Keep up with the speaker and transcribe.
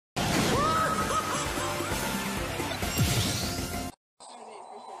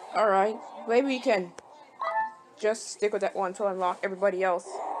Alright, maybe we can just stick with that one to unlock everybody else.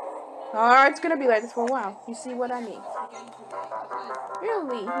 Alright, it's gonna be like this for a while. You see what I mean?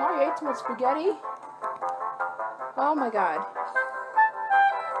 Really? Mario ate too much spaghetti? Oh my god.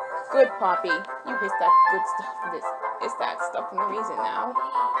 Good, Poppy. You hit that good stuff for this. It's that stuff for no reason now.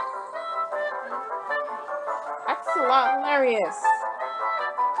 That's a lot hilarious.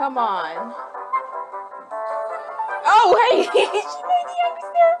 Come on. Oh, hey! She made the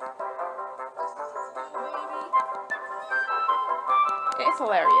hamster! It's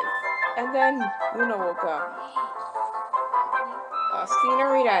hilarious. And then Luna woke up. A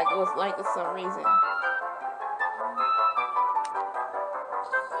scenery that was light for some reason.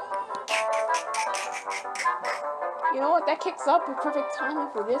 You know what? That kicks up with perfect timing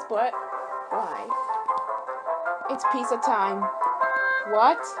for this, but why? It's pizza time.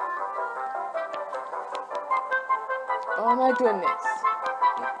 What? Oh my goodness.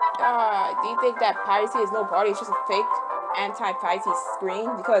 Do you think that piracy is no party? It's just a fake anti-piracy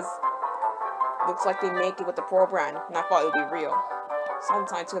screen? Because looks like they make it with the Pro brand, and I thought it would be real.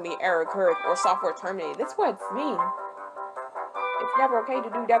 Sometimes it's gonna be error occurred or software terminated. That's what it's mean. It's never okay to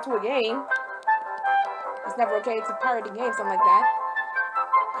do that to a game. It's never okay to pirate a game, something like that.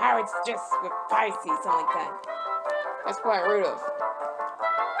 Pirates just with piracy, something like that. That's what I heard of.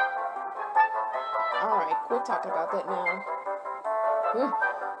 Alright, quit talking about that now.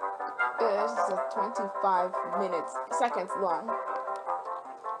 This is a 25 seconds long.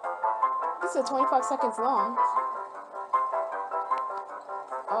 This is 25 seconds long.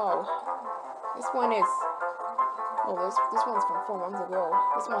 Oh, this one is. Oh, this one's from 4 months ago.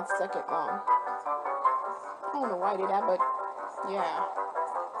 This one's a second long. I don't know why I did that, but yeah,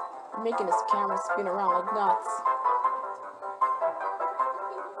 I'm making this camera spin around like nuts.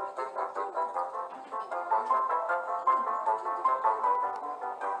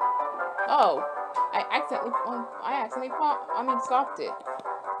 Oh, I accidentally stopped it.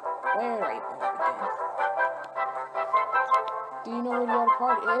 Where are you again? Do you know where the other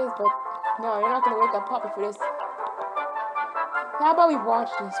part is? But no, you're not gonna wake up Poppy for this. How about we watch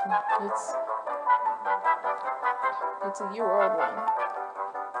this one? It's a year-old one.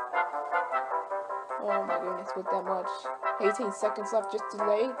 Oh my goodness, with that much 18 seconds left just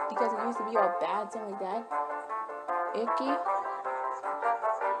delayed because it used to be all bad, something like that. Icky.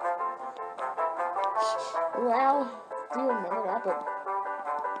 Well, do you remember that? But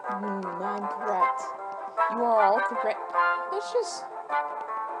I'm correct. You are all correct. Let's just.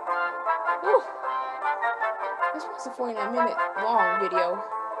 Whew. This was a 49-minute long video.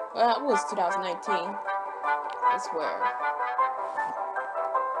 Well, it was 2019. I swear.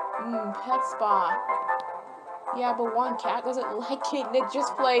 Pet spa. Yeah, but one cat doesn't like it, and it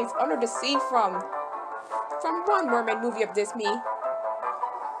just plays Under the Sea from one mermaid movie of Disney.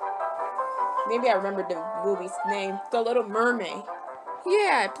 Maybe I remember the movie's name, The Little Mermaid.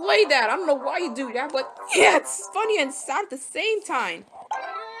 Yeah, play that. I don't know why you do that, but yeah, it's funny and sad at the same time.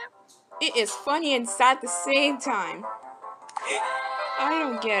 It is funny and sad at the same time. I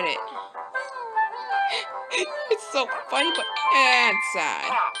don't get it. It's so funny, but it's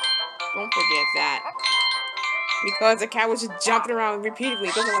sad. Don't forget that. Because the cat was just jumping around repeatedly.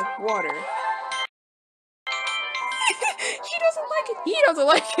 It doesn't like water. She doesn't like it. He doesn't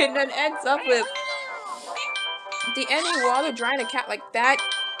like it, and then ends up with the ending while they're drying a cat like that.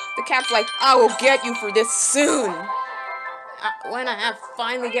 The cat's like, I will get you for this soon. When I have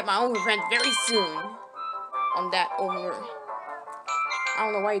finally get my own revenge very soon. On that owner. I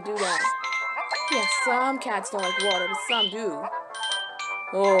don't know why you do that. Yeah, some cats don't like water, but some do.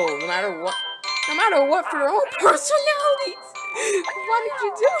 Oh, no matter what for their own personalities. Why did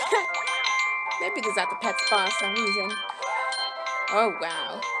you do that? Maybe this is at the pet spa for some reason. Oh,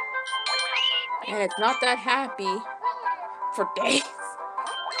 wow. And it's not that happy for days.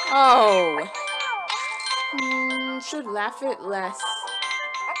 Oh. Should laugh at it less.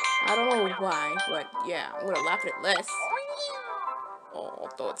 I don't know why, but yeah, I'm gonna laugh at it less. Oh,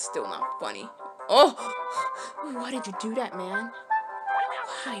 although it's still not funny. Oh! Why did you do that, man?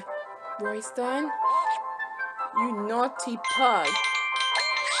 Why, Royston? You naughty pug.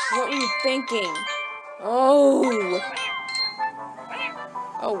 What were you thinking? Oh!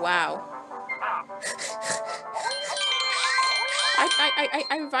 Oh, wow. I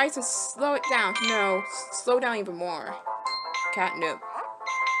advise to slow it down. No, slow down even more. Catnip.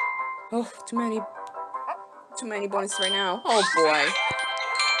 Oh, too many bonuses right now. Oh boy.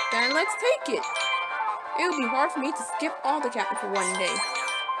 Then let's take it. It'll be hard for me to skip all the catnip for one day.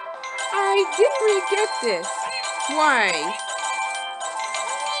 I didn't really get this. Why?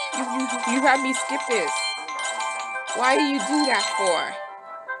 You had me skip this. Why do you do that for?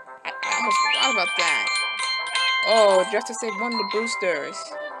 almost forgot about that. Oh, just to save one of the boosters.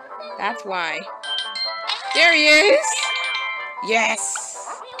 That's why. There he is! Yes!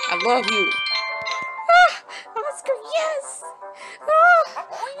 I love you. Ah, Oscar, yes! Ah,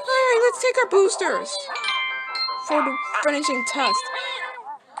 alright, let's take our boosters for the finishing test.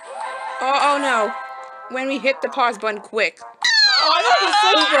 Oh no. When we hit the pause button quick. Oh, I didn't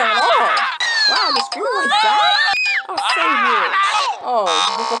save that at all. Wow, the screen like that? Oh, save it. Oh,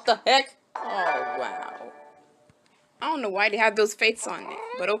 what the heck? Oh, wow. I don't know why they have those fates on it,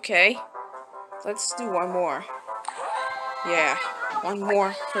 but okay. Let's do one more. Yeah, one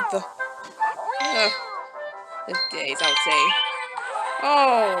more for the days, I would say.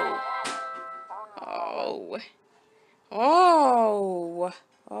 Oh. Oh. Oh.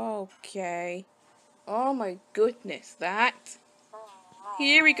 Okay. Oh my goodness, that.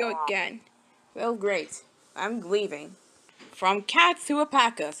 Here we go again. Well, great. I'm leaving. From cats to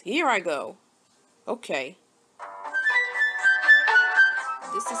alpacas. Here I go. Okay.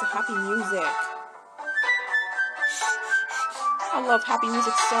 This is happy music. I love happy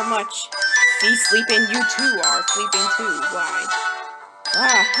music so much. See, sleeping, you too are sleeping too. Why?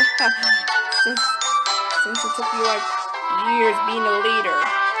 Ah, since it took you like years being a leader.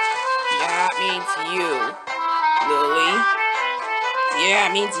 Yeah, it means you, Lily. Yeah,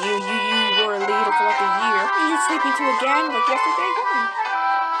 it means you were a leader for like a year. Are you sleeping too again, like yesterday? Why?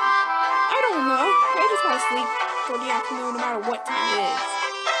 I don't know. I just want to sleep for the afternoon no matter what time it is.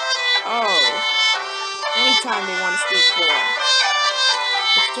 Oh. Anytime they want to sleep for.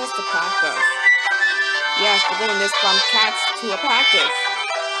 It's just a practice. Yes, we're doing this from cats to a practice.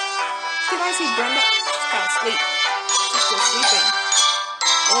 Did I see Brenda? She's fell asleep. She's still sleeping.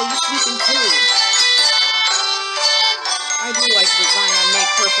 Oh, you sleeping too. I do like the design I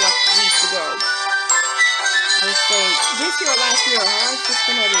made her for like weeks ago. I would say this year or last year, how is this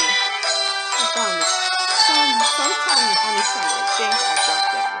gonna be? I found this. Sometime on the summer, I think I got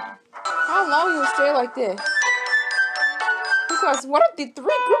that one. How long will it stay like this? Because what if the 3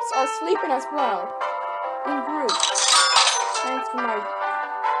 groups are sleeping as well? In groups. Thanks for my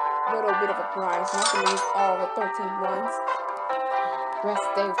little bit of a prize. Not to lose all the 13 ones. Rest,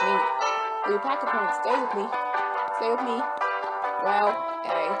 stay with me. The alpaca parents, stay with me. Stay with me. Well,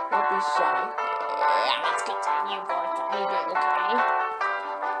 hey, don't be shy. Yeah, let's continue for a tiny bit, okay?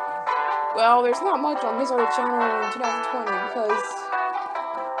 Well, there's not much on this other channel in 2020 because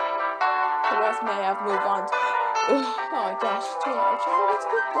the rest may have moved on to oh my gosh, to our channel. Let's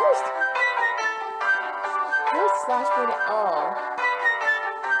go first. Where's slash for the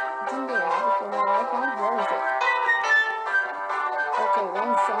didn't they have it for my icon? Where is it? Okay, then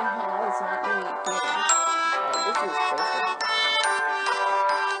somehow it's not me again. Oh, this is Facebook.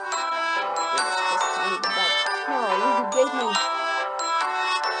 Just tiny bit back. No, you gave me.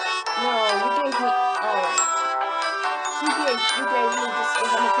 No, you gave me. Alright. You gave me just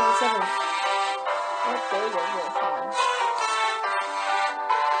 127. What day was this on?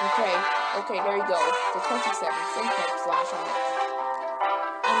 Okay, there you go. The 27 syntax slash on it.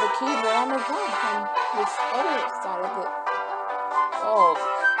 And the keyboard on the right on this other side of it. Oh,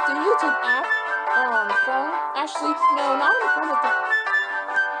 the YouTube app on the phone? Actually, no, not on the phone, but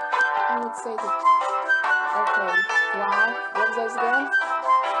I would say the, okay, live, what was that again?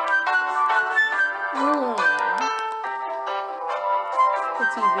 The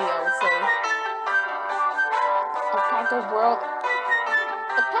TV, I would say. Alpaca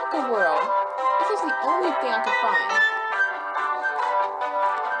World. This is the only thing I could find.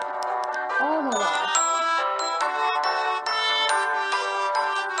 Oh my gosh.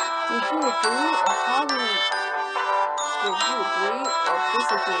 Did you agree or how do you... Did you agree or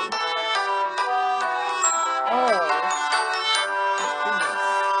disagree? Oh. My goodness.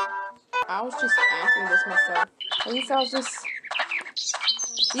 I was just answering this myself. At least I was just...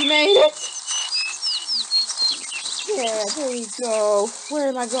 You made it? Yeah, there you go. Where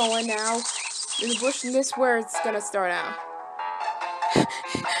am I going now? In the bush, and this where it's gonna start out.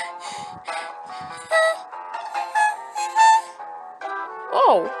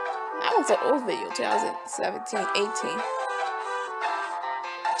 Oh, that was an old video, 2017-18.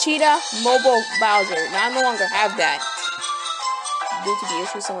 Cheetah Mobile Bowser. Now I no longer have that. Due to the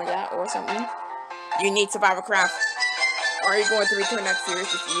issue, something like that, or something. You need Survival Craft. Are you going to return that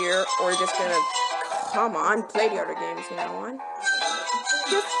series this year, or just gonna, come on, play the other games from now on?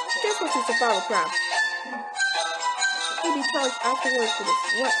 Just what's your Survival Craft? You'll be charged afterwards for this.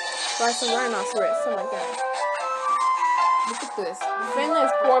 What? Buy some rhinoceros, something like that. Look at this.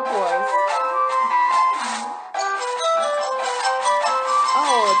 Finland's porpoise.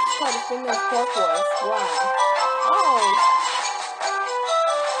 Oh, it's called a Finland's porpoise. Wow. Oh.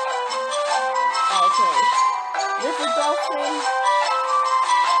 River Dolphin.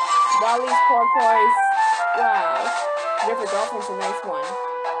 Bally's porpoise. Wow. River Dolphin's a nice one.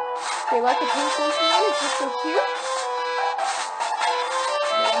 They like the pink one tonight? It's just so cute.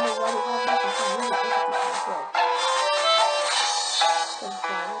 I don't know why they have that. It's really interesting. Some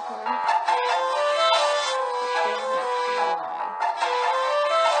flower cards.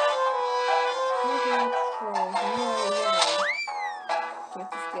 Can't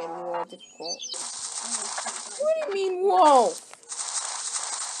this get any more difficult? What do you mean, wolf?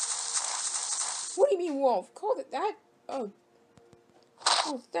 What do you mean, wolf? Called it that? Oh,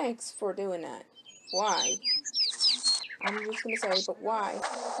 thanks for doing that. Why? I'm just gonna say, but why?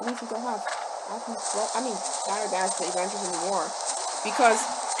 At least we don't have Diner Dash the Adventures anymore.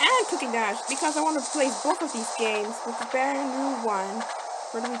 And Cooking Dash, because I want to play both of these games with a brand new one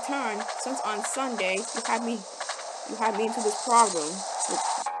for the return, since on Sunday you had me into this problem.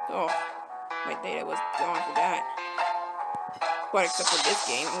 My data was gone for that. But except for this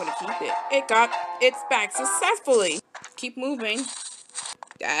game, I'm gonna keep it. It's back successfully. Keep moving.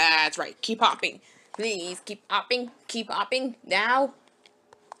 That's right. Keep hopping. Please keep hopping. Keep hopping. Now.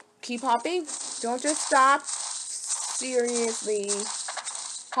 Keep hopping. Don't just stop. Seriously.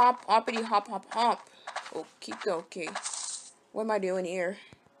 Hop, hoppity, hop, hop, hop. Oh, keep going. Okay. What am I doing here?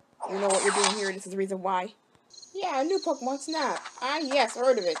 You know what you're doing here. This is the reason why. Yeah, a new Pokemon Snap. Yes,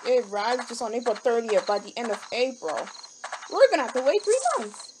 heard of it. It arrives just on April 30th by the end of April. We're gonna have to wait 3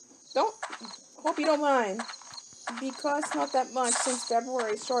 months. Hope you don't mind. Because not that much since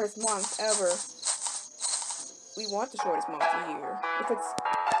February's shortest month ever. We want the shortest month of the year. If it's,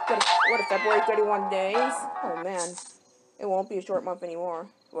 what if February 31 days? Oh man, it won't be a short month anymore.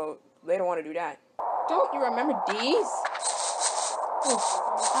 Well, they don't want to do that. Don't you remember these?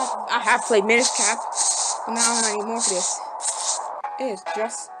 Oh, I have played Minish Cap, but now I don't have any more for this. It is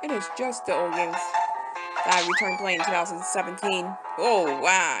just the old games that I returned playing in 2017. Oh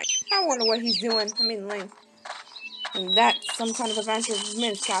wow. I wonder what he's doing. I mean, Link. And that's some kind of adventure with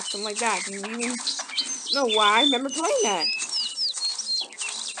Minish Cap, something like that. Do you even know why I remember playing that?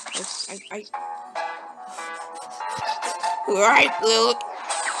 Right, look.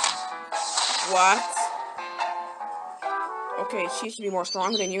 What? Okay, she should be more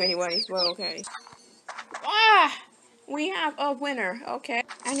stronger than you anyways, but okay. Ah! We have a winner, okay.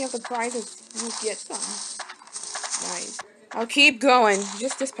 Any of the prizes, you get some. Nice. I'll keep going,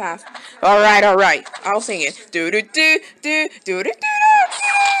 just this path. Alright. I'll sing it. Do do do do do do do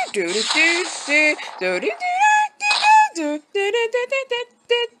do do do do do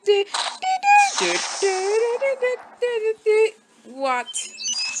do do. What?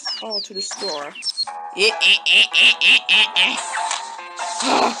 Oh, to the store.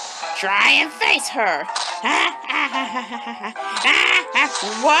 Try and face her.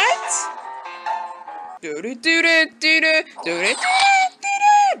 What? Do do do do do do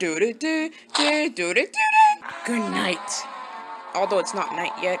do do do do do do. Good night. Although it's not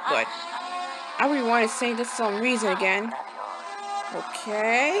night yet, but I really want to sing this for some reason again.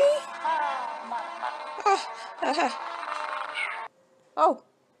 Okay. Oh.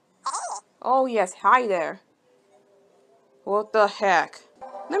 Oh yes, hi there. What the heck?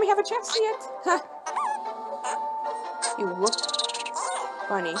 Let me have a chance to see it. Huh. You look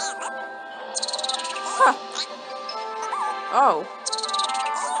funny. Huh. Oh.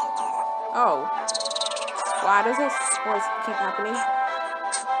 Oh. Why does this always keep happening?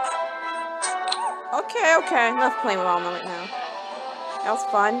 Okay. Enough playing with all of them right now. That was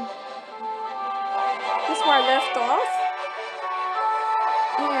fun. This is where I left off?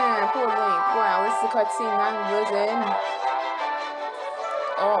 Yeah, poor Link. Wow, this is the cutscene I'm losing.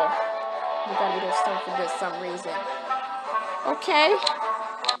 Oh. You gotta be there stuck for this some reason. Okay.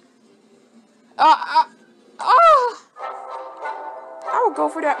 I will go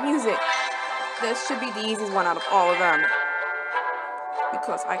for that music. This should be the easiest one out of all of them.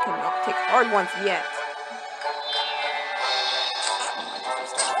 Because I cannot take hard ones yet.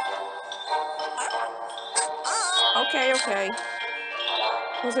 Okay.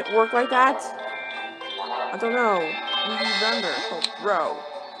 Does it work like that? I don't know. Remember. Oh, bro.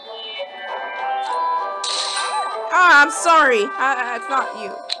 I'm sorry. It's not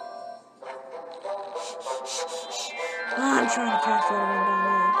you. I'm trying to catch the other one down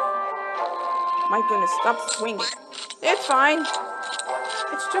there. My goodness, stop swinging. It's fine.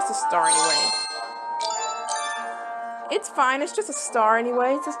 It's just a star anyway. It's fine. It's just a star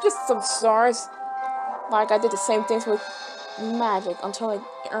anyway. It's just some stars. Like I did the same things with magic until I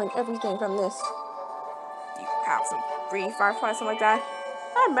earned everything from this. You have some free fireflies, something like that.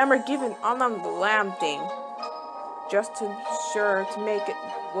 I remember giving Anam the lamb thing. Just to make it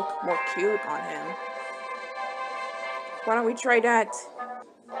look more cute on him. Why don't we try that?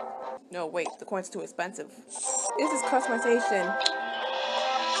 No, wait, the coin's too expensive. This is customization.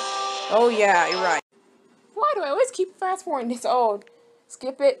 Oh yeah, you're right. Why do I always keep fast forwarding this old?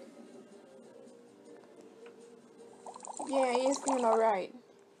 Skip it. Yeah, he's feeling alright.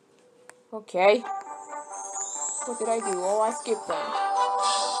 Okay. What did I do? Oh, I skipped them.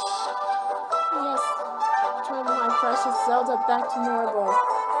 Yes. Turn my precious Zelda back to normal.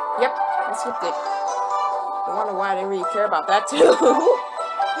 Yep, I skipped it. I wonder why I didn't really care about that too.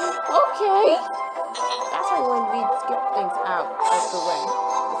 Okay. That's why when we skip things out of the way.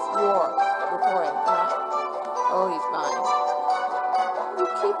 It's yours. Recording, not. Oh, he's fine. You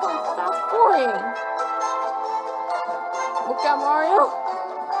keep on fast forwarding. Look out, Mario.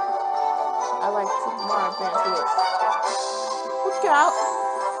 I like Super Mario Dance this. Look out.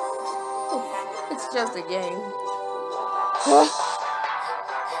 It's just a game.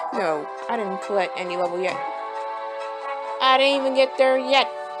 No, I didn't collect any level yet. I didn't even get there yet.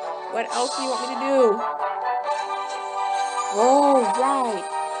 What else do you want me to do? Oh, right.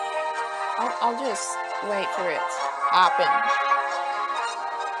 I'll just wait for it to happen.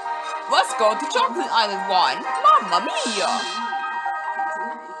 Let's go to Chocolate Island 1. Mamma mia!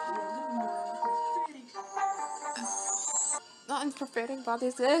 Nothing prophetic about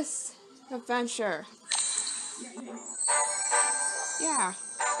this adventure. Yeah,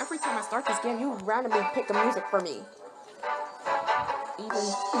 every time I start this game, you randomly pick the music for me. Even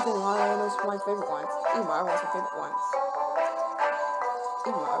Mario was my favorite ones. Even Mario was my favorite ones.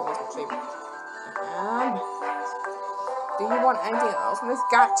 Even Mario was my favorite. And do you want anything else from this?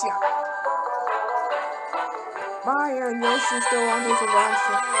 Gotcha. Mario and Yoshi still on his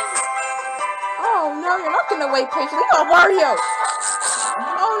adventure. Oh no, you're not gonna wait patiently. Oh, Mario!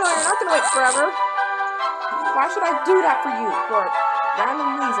 Oh no, you're not gonna wait forever. Why should I do that for you? For a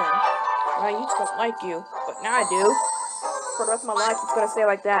random reason. Well, I used to like you, but now I do. For the rest of my life, it's gonna stay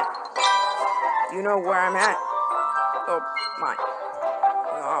like that. Do you know where I'm at? Oh, my.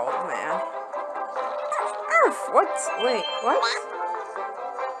 Oh, man. Earth! What? Wait, what?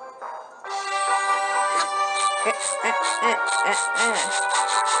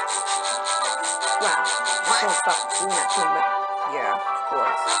 Wow, I can't stop doing that thing, but yeah, of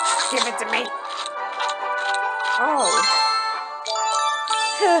course. Give it to me! Oh.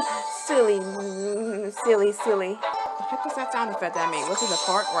 Silly. What the heck was that sound effect that I made? Was it the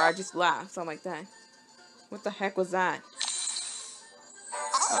part where I just laughed? Something like that. What the heck was that?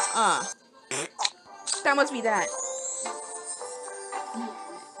 That must be that.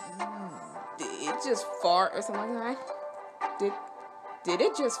 Did it just fart or something like that? Did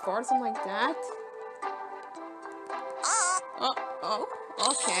it just fart or something like that? Oh,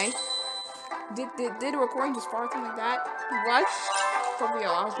 okay. Did the recording just fart or something like that? What? For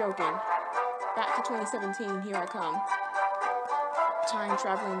real, I was joking. Back to 2017, here I come. Time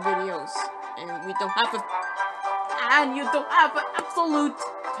traveling videos. And we don't have and you don't have an absolute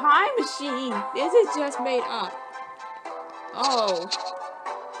time machine. This is just made up. Oh.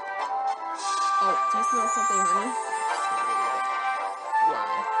 Oh, do you smell something, honey?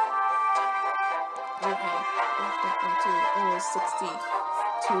 Wow. Okay. Let's get into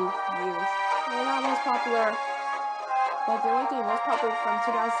 62 years. Well, not most popular. But the only thing most popular from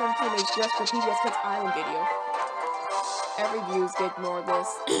 2017 is just the PBS Kids Island video. Every views get more of this.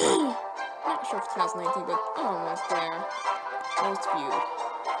 Not sure for 2019, but almost there. Most viewed.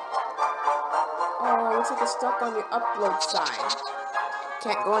 Oh, looks like it's stuck on the upload side.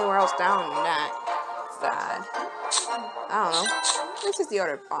 Can't go anywhere else down that side. I don't know. This is the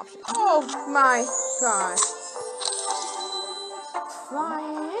other option. Oh my gosh.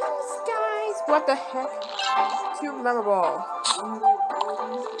 Flying skies. What the heck? Too memorable.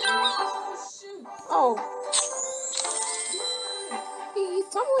 Oh. He's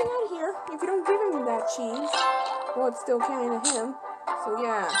tumbling out of here. If you don't give him that cheese, well, it's still counting to him. So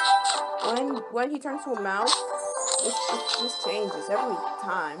yeah. When he turns to a mouse, this changes every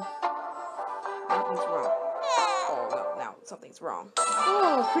time. Something's wrong. Oh no, now something's wrong.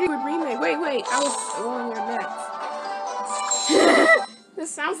 Oh, pretty good remake. Wait, I was on your next.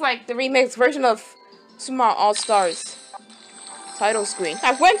 This sounds like the remix version of Super Mario All-Stars title screen.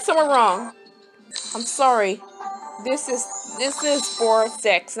 I went somewhere wrong. I'm sorry. This is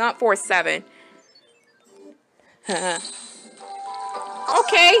 4.6, not 4.7.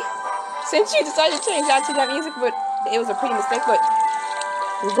 Okay. Since you decided to change that to that music, but it was a pretty mistake, but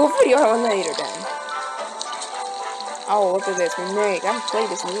we'll go video on later then. Oh, look at this remake. I haven't played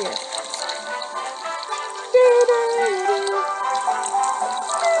this in years.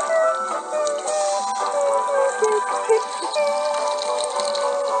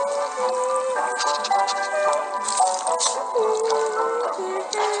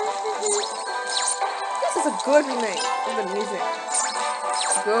 good remake of the music.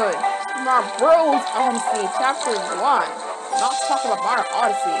 Good. Super Mario Bros. Odyssey Chapter 1. Not talking about Mario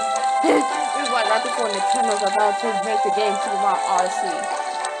Odyssey. This is like right before Nintendo's about to make the game Super Mario Odyssey.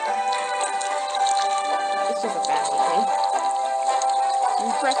 It's just a family thing.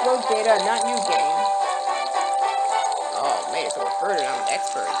 You press load data, not new game. Oh, made it so further. I'm an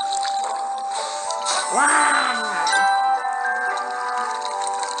expert. Wow!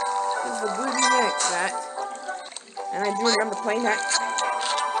 This is a good remix, that. And I do remember playing that.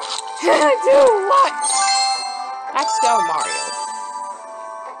 Dude, what? That's still Mario.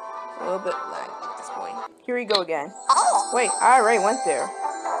 A little bit lag at this point. Here we go again. Wait, I already went there.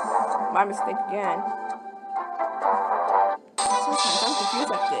 My mistake again. Sometimes I'm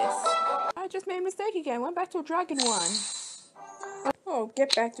confused at this. I just made a mistake again. Went back to Dragon 1. Oh,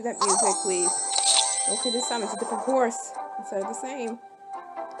 get back to that music, please. Okay, this time it's a different course instead of the same.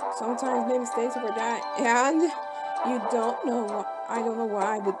 Sometimes make mistakes over that, and you don't know why. I don't know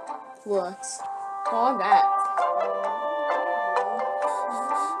why, but looks. All that.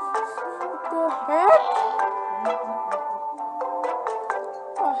 What the heck?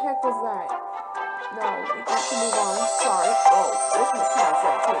 What the heck was that? No, we got to move on. Sorry. Oh, this one's kind of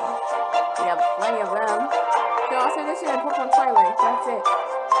 17. We have plenty of them. They also this year in Pokemon Twilight. That's it.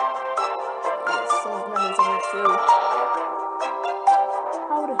 There's so many memories on that too.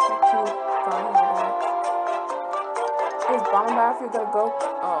 How the heck do you find all that? Is Bomb Battlefield gonna go?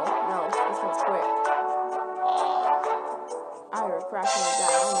 Oh, no. This one's quick. I heard a crashing like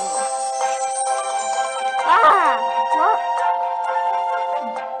that. I don't know. Ah! What?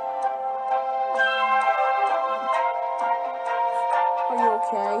 Are you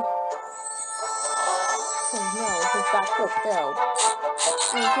okay? Oh no, his back foot fell.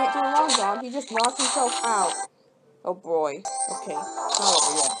 And he can't do a long jump. He just knocked himself out. Oh boy. Okay. Not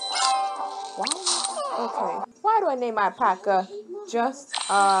over yet. Why? Okay. Why do I name my alpaca? Just,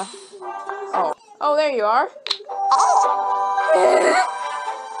 oh. Oh, there you are.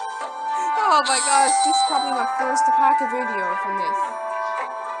 Oh my gosh, this is probably my first alpaca video from this.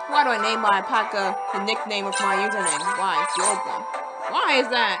 Why do I name my alpaca the nickname of my username? Why? Yoga. Why is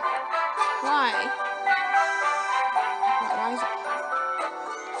that? Why? Why is it?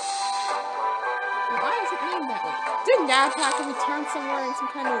 Why is it named that way? Didn't that alpaca return somewhere in some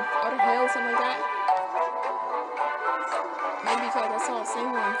kind of other hill, something like that? Maybe because I saw the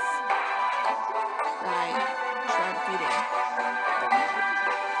same ones. Right. Try defeating.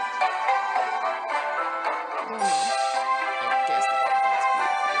 I guess that's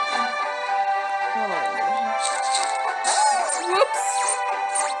beautiful. Whoops!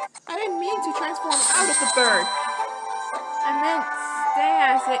 I didn't mean to transform out of the bird. I meant stay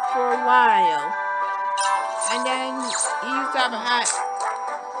as it for a while. And then use that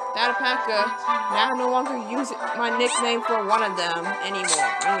alpaca. Now I no longer use my nickname for one of them anymore.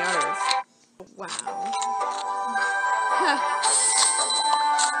 Any others. Wow.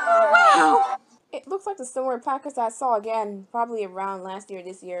 Wow! It looks like the similar alpacas I saw again, probably around last year,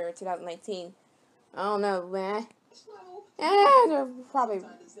 this year, 2019. I don't know, man. They're probably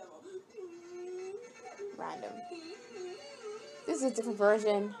random. This is a different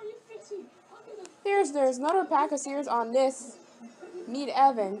version. There's another alpaca series on this. Meet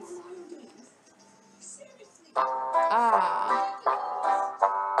Evans. Ah.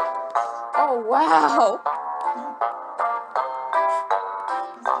 Oh, wow.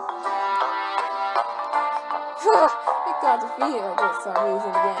 It got defeated like this, so I'm using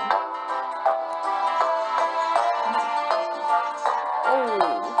it again.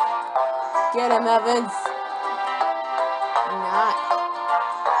 Oh. Get him, Evans. Not.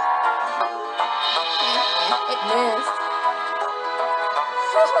 It missed.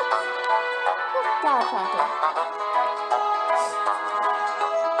 God, Papa.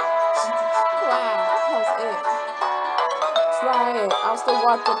 Wow, that was it. Try it. I'll still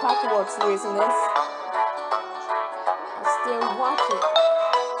watch the Pocket World series in this. I'll still watch it.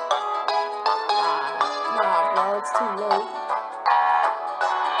 Nah, bro, it's too late.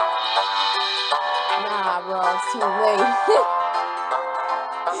 Nah, bro, it's too late.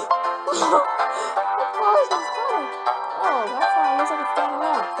 Oh, that's how it looks like it's standing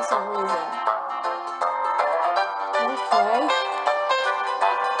up for some reason. Okay.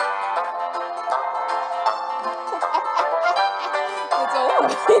 It's over.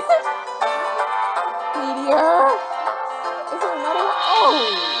 Meteor. Is there another one? Oh.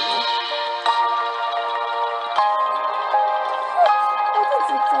 I think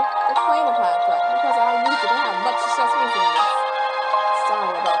it's a plane alpaca because I used to have much accessories in this.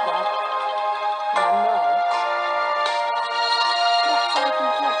 Sorry about that. I know. Not so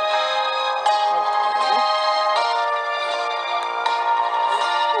complete. Okay.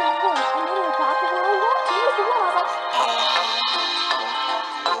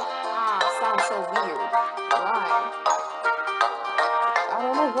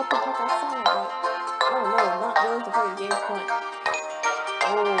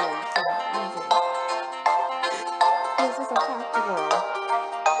 easy. This is a Paca World.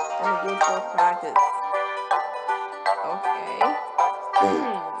 And a good for practice. Okay.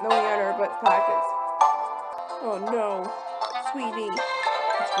 No other but Pacas. Oh no. Sweetie.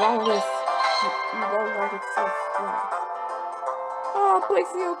 What's wrong with this? You don't like it so strong. Oh,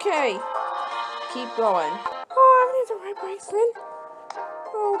 Blixie, okay. Keep going. Oh, I need the right bracelet.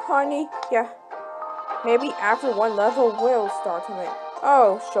 Oh, honey. Yeah. Maybe after one level will start to make.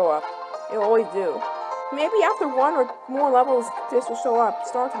 Oh, show up. It'll always do. Maybe after one or more levels, this will show up.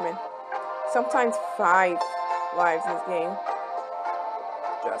 Start to sometimes 5 lives in this game.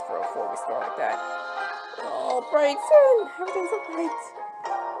 Just for a 4 we start like that. Oh, Bryson! Everything's alright.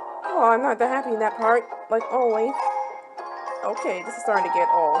 Oh, I'm not that happy in that part. Like always. Okay, this is starting to get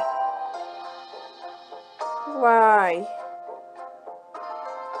old. Why?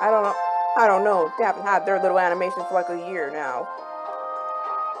 I don't know. They haven't had their little animation for like a year now.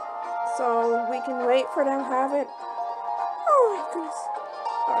 So we can wait for them to have it. Oh my goodness.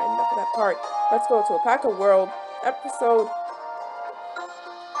 Alright, enough of that part. Let's go to a Paca World episode.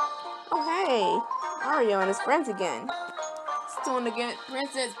 Oh hey, Mario and his friends again. Still in the game,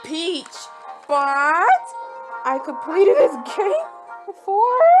 Princess Peach. But I completed this game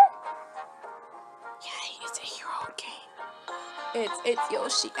before. Yeah, it's a hero game. It's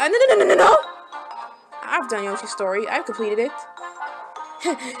Yoshi. No. I've done Yoshi's story. I've completed it.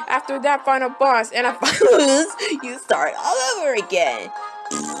 After that final boss and I lose, you start all over again.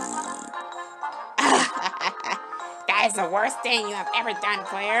 That is the worst thing you have ever done,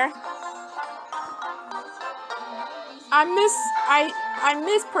 player. I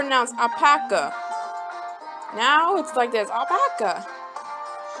mispronounced alpaca. Now it's like this, alpaca.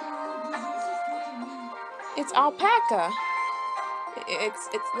 It's alpaca. It's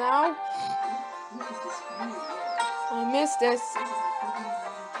now. I missed this.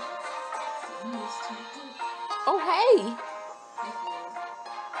 Oh hey.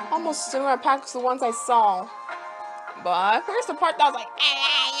 Almost similar alpacas to the ones I saw. But here's the part that I was like,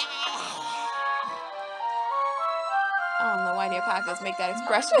 I don't know why the alpacas make that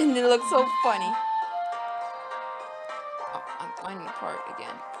expression. It looks so funny. Oh, I'm finding the part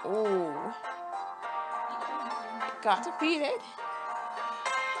again. Ooh. Got defeated.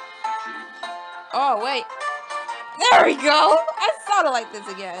 Oh, wait. There we go. I sounded like this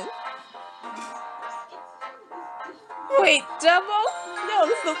again. Wait, double? No,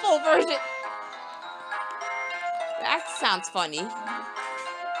 this is the full version. That sounds funny.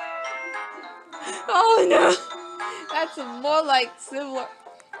 Oh, no. That's more like similar.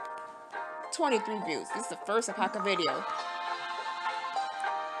 23 views. This is the first alpaca video.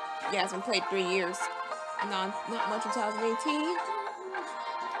 Yeah, it's been played 3 years. Not much in 2018.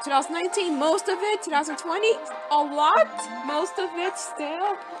 2019, most of it. 2020, a lot. Most of it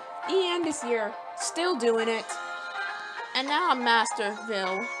still. And this year, still doing it. And now I'm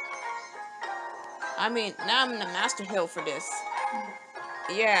Masterville. I mean, now I'm in the Master Hill for this.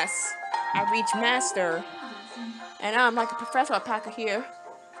 Yes, I reached Master. And now I'm like a professional alpaca here.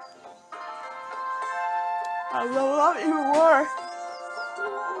 I level up even more.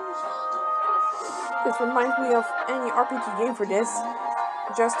 This reminds me of any RPG game for this.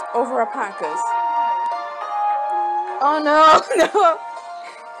 Just over alpacas. Oh no, no!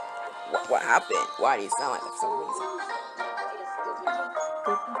 What happened? Why do you sound like that for some reason?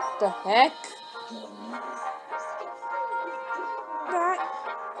 What the heck?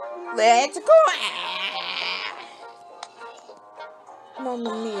 Let's go!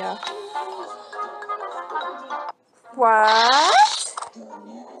 Mamma mia. What?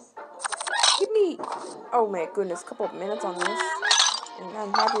 Give me... Oh my goodness, a couple of minutes on this. And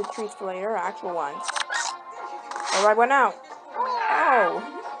then have your treats for later, actual ones. Alright, what now? Oh.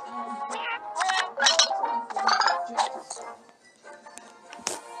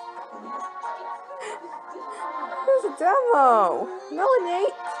 There's a demo. No, it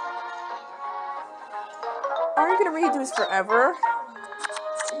ain't. Are you gonna redo this forever?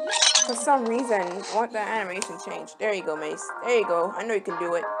 For some reason, I want that animation changed. There you go, Mace. There you go. I know you can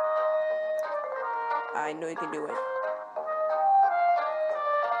do it. I know you can do it.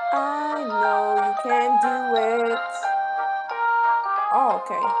 I know you can do it. Oh,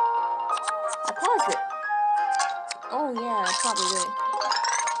 okay. I paused it. Oh, yeah, I probably did.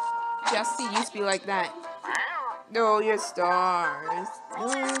 Justy used to be like that. No, your stars.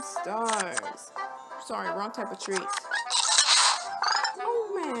 No, your stars. Sorry, wrong type of treat.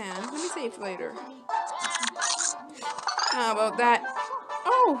 Oh, man. Let me save later. How about that?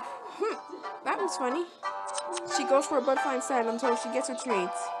 Oh, that was funny. She goes for a butterfly instead until she gets her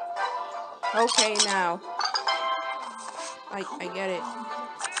treats. Okay, now. I get it.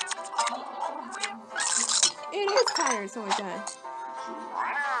 It is tired, so is that.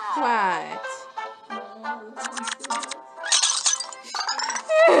 What?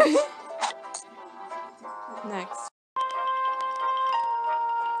 Next.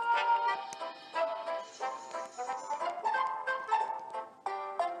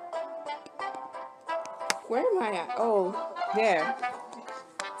 Where am I at? Oh, there.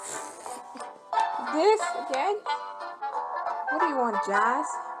 This again? What do you want, Jazz?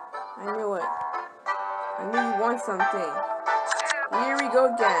 I knew it. I knew you want something. Here we go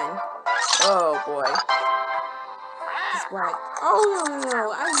again. Oh boy. This right. Oh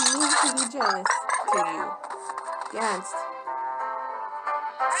no. I need to be jealous to you. Yes.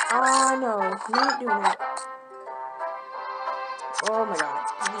 Oh no. Not doing it. Oh my god.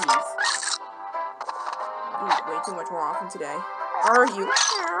 Please. You eat way too much more often today. Are you?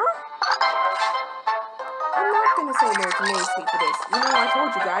 I'm not gonna say no to Macy for this. You know, I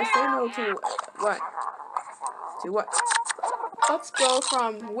told you guys, say no to what? To what? Let's go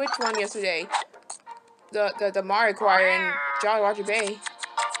from which one yesterday? The Mario Choir in Jolly Roger Bay.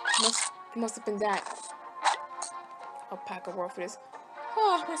 Must have been that. I'll pack a world for this.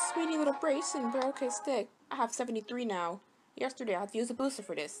 Oh, my sweetie little brace and broke his stick. I have 73 now. Yesterday, I had to use a booster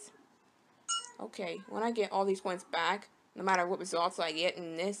for this. Okay, when I get all these points back, no matter what results I get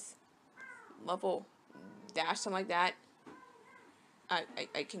in this level dash, something like that, I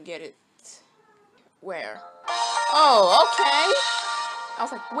can get it. Where? Oh, okay. I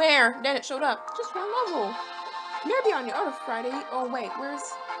was like, where? Then it showed up. Just one level. Maybe on the other Friday. Oh, wait,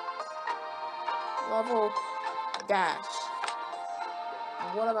 where's level dash?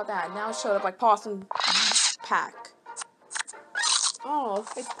 What about that? Now it showed up like Possum Pack. Oh,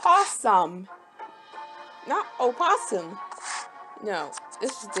 it's Possum. Not Opossum. No,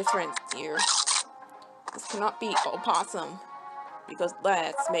 this is different here. This cannot be Opossum. Because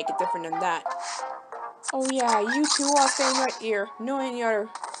let's make it different than that. Oh yeah, you two are staying right here. No any other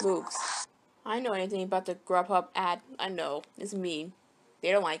moves. I know anything about the Grubhub ad. I know. It's mean.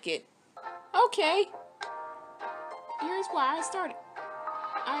 They don't like it. Okay. Here's why I started.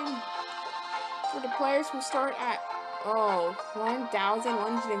 For the players who start at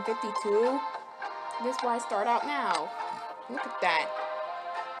 1,152. This is why I start out now. Look at that.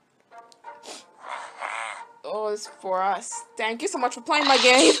 Oh, it's for us. Thank you so much for playing my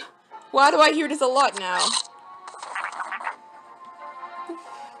game. Why do I hear this a lot now?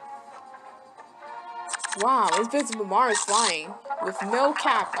 Wow, Invisible Mars flying with no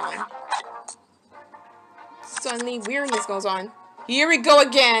cap on. Suddenly weirdness goes on. Here we go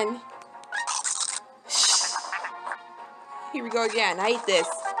again. Here we go again. I hate this.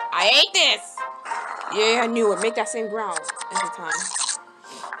 I hate this. Yeah, I knew it. Make that same growl every time.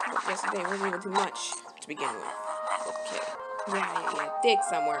 But yesterday wasn't even too much to begin with. Okay. Yeah. Dig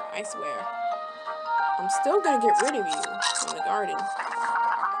somewhere. I swear. I'm still gonna get rid of you in the garden.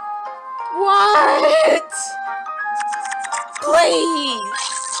 What? Please!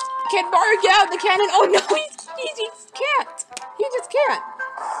 Can Mario get out of the cannon? Oh no, he just can't. He just can't.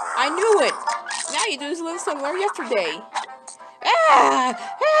 I knew it. Now you do this a little similar yesterday.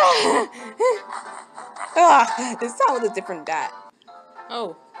 This sound was a different that.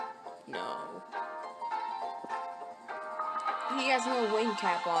 Oh, no. He has no wing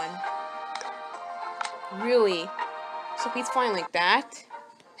cap on. Really? So he's flying like that?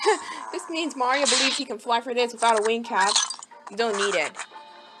 This means Mario believes he can fly for this without a wing cap. You don't need it.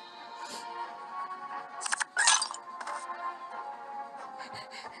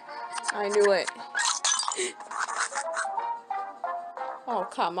 I knew it. Oh,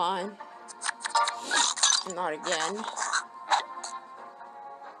 come on. Not again.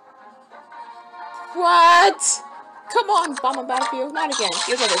 What? Come on, Bomb on Battlefield. Not again.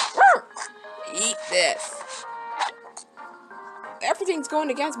 Here's this. Eat this. Everything's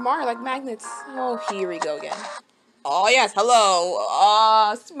going against Mario like magnets. Oh, here we go again. Oh, yes. Hello.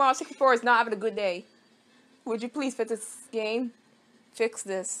 Mario 64 is not having a good day. Would you please fix this game? Fix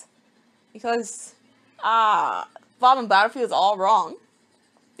this. Because, Bomb on Battlefield is all wrong.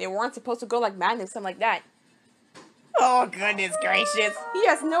 They weren't supposed to go like magnets, something like that. Oh, goodness gracious. He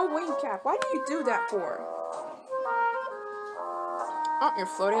has no wing cap. Why do you do that for? Oh, you're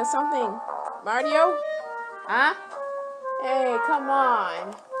floating on something. Mario? Huh? Hey, come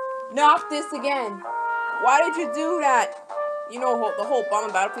on. Not this again. Why did you do that? You know, the whole Bomb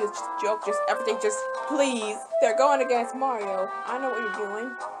on Battlefield is just a joke. Just everything, just please. They're going against Mario. I know what you're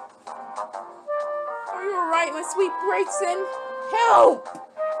doing. Are you alright, my sweet Brayson? Help!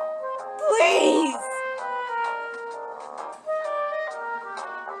 Please!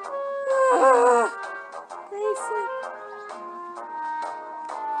 Brayson.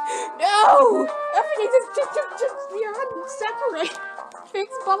 No! just beyond separate.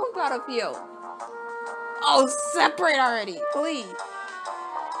 Fix bubble battlefield. Oh, separate already, please.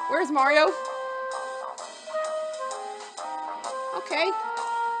 Where's Mario? Okay.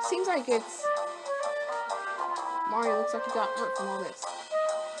 Seems like it's... Mario looks like he got hurt from all this.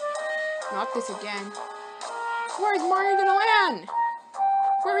 Not this again. Where's Mario gonna land?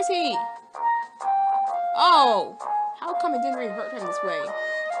 Where is he? Oh! How come it didn't really hurt him this way?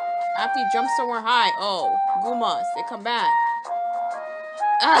 After he jumps somewhere high. Oh, Goombas, they come back.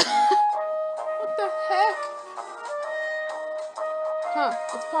 What the heck? Huh,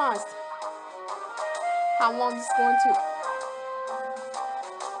 it's paused. How long is this going to...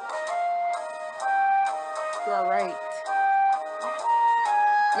 You're alright.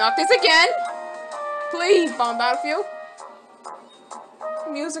 Not this again! Please, Bomb Battlefield.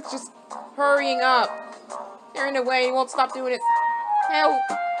 The music's just hurrying up. They're in the way, he won't stop doing it. Help!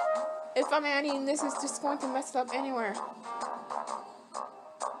 If I'm adding this, is just going to mess it up anywhere.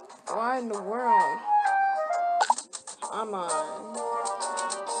 What in the world? Come on.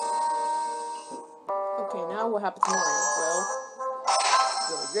 Okay, now what happens to Mario?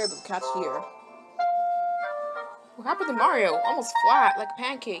 Well, you're able to catch here. What happened to Mario? Almost flat, like a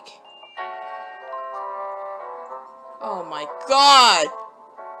pancake. Oh my god!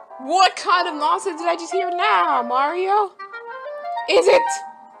 What kind of nonsense did I just hear now, Mario? Is it?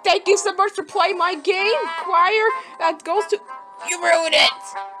 Thank you so much for playing my game, choir. That goes to... You ruined it!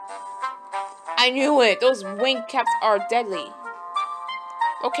 I knew it. Those wing caps are deadly.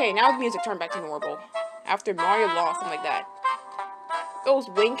 Okay, now the music turned back to normal. After Mario lost, something like that. Those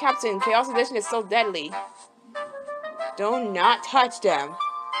wing caps in Chaos Edition is so deadly. Do not touch them.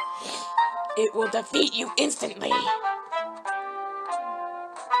 It will defeat you instantly.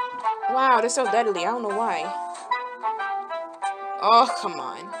 Wow, they're so deadly. I don't know why. Oh, come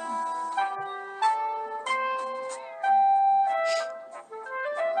on.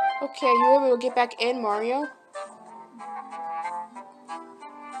 Okay, you able to get back in, Mario?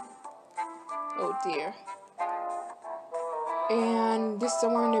 Oh dear. And this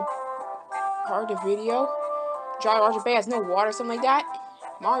somewhere in the part of the video. Jolly Roger Bay has no water, something like that.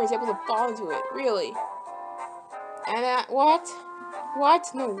 Mario's able to fall into it. Really? And what?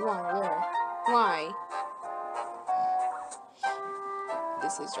 What? No water there. Why?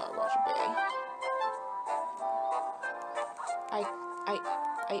 This is Jolly Roger Bay.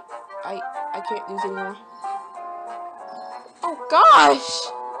 I can't do this anymore. Oh gosh!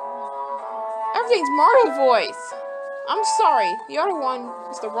 Everything's Mario voice. I'm sorry. The other one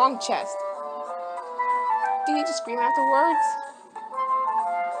is the wrong chest. Did he just scream afterwards?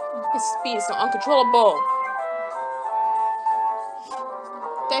 His speed is so uncontrollable.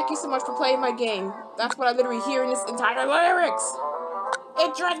 Thank you so much for playing my game. That's what I literally hear in this entire lyrics.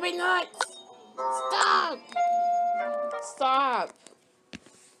 It drives me nuts. Stop. Stop.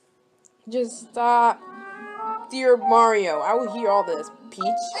 Just stop. Dear Mario, I will hear all this. Peach,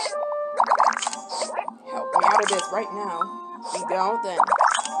 help me out of this right now. If you don't, then...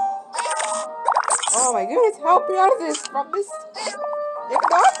 Oh my goodness, help me out of this from this... If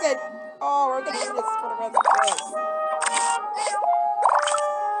not, then... Oh, we're gonna do this for the rest of this.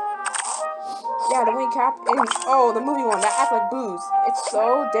 Yeah, the wing cap in... Oh, the movie one, that acts like booze. It's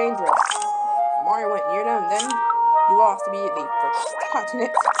so dangerous. Mario went near them, then he lost immediately for touching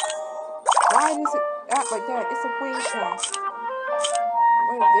it. Why does it act like that? It's a wing cap.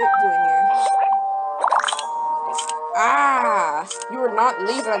 What is it doing here? Ah! You were not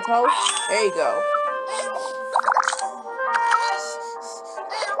leaving until... There you go.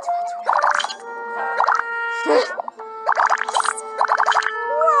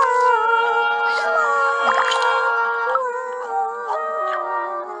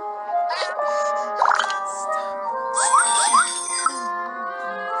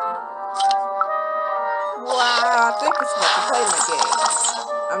 Wow, thank you so much for playing my game.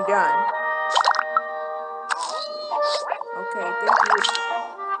 I'm done. Okay, thank you.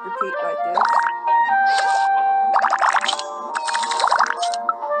 Repeat like this.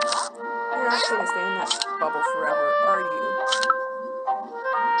 You're not gonna stay in that bubble forever, are you?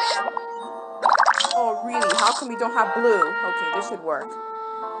 Oh, really? How come we don't have blue? Okay, this should work.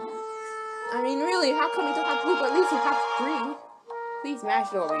 I mean, really, how come we don't have blue, but at least we have green? Please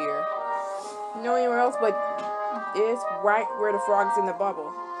mash it over here. No anywhere else but it's right where the frog's in the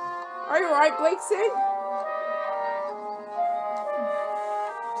bubble. Are you alright, Blakeson?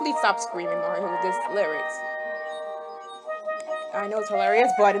 Please stop screaming, Mario, with this lyrics. I know it's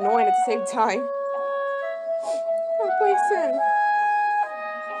hilarious, but annoying at the same time. Oh, Blakeson.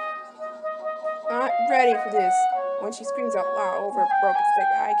 Not ready for this. When she screams out loud over a broken stick,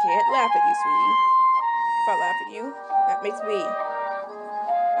 I can't laugh at you, sweetie. if I laugh at you. That makes me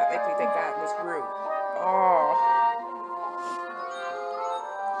think that was rude. Oh.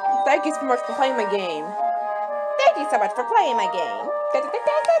 Thank you so much for playing my game. Thank you so much for playing my game. Thank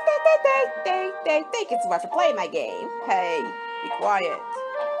you so much for playing my game. Hey, be quiet.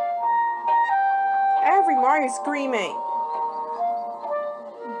 Every Mario's screaming.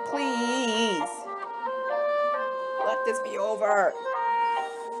 Please. Let this be over.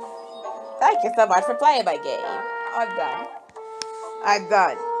 Thank you so much for playing my game. I'm done. I'm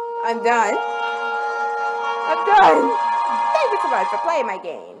done. I'm done. I'm done. Thank you so much for playing my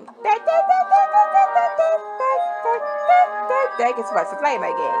game. Thank you so much for playing my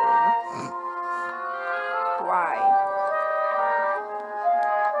game. Why?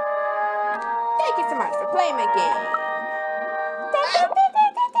 Thank you so much for playing my game.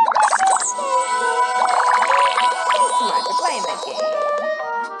 Thank you so much for playing my game.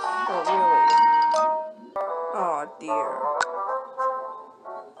 Oh, really? Oh, dear.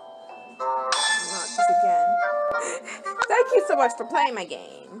 Not this again. Thank you so much for playing my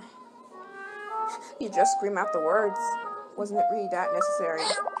game. You just scream out the words. Wasn't it really that necessary?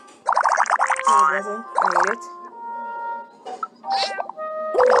 No, it wasn't. I ate it.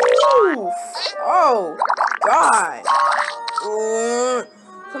 Oof. Oh, God.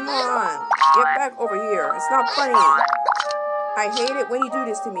 Come on. Get back over here. It's not funny. I hate it when you do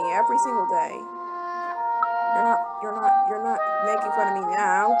this to me every single day. You're not making fun of me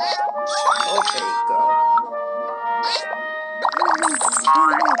now. Oh, there you go.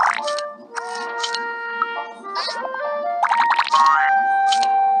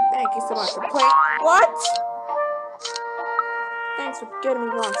 Thank you so much for playing. What? Thanks for getting me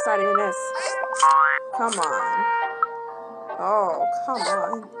wrong sided in this. Come on. Oh, come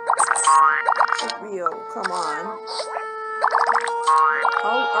on. For real, come on.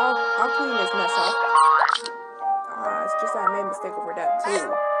 I'll clean this mess up. It's just that I made a mistake over that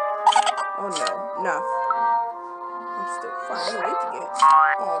too. Oh no, enough. I'm still finding a way to get.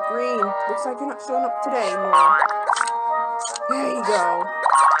 Oh, green. Looks like you're not showing up today more. There you go.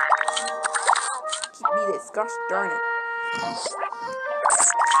 Keep me this. Gosh darn it. No.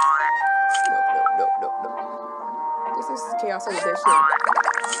 This is Chaos Edition.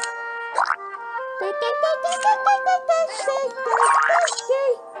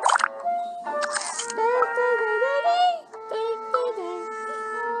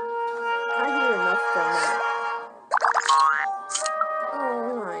 I hear enough from that. Oh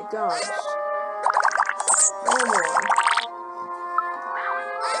my gosh. No more.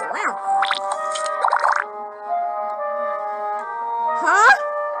 Huh?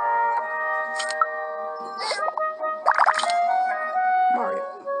 Mario.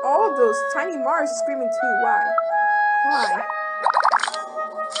 All of those tiny Marios are screaming too. Why? Why?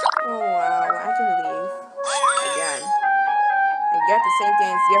 Oh wow, I can leave. Again. And get the same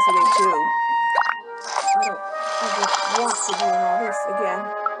thing as yesterday too. I don't want to be in all this again.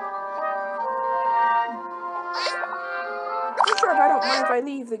 I'm sure if I don't mind if I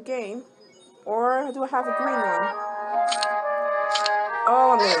leave the game. Or do I have a green one?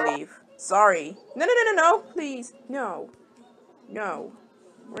 Oh, I'm gonna leave. Sorry. No, please. No. No.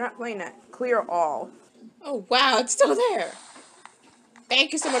 We're not playing that. Clear all. Oh, wow, it's still there.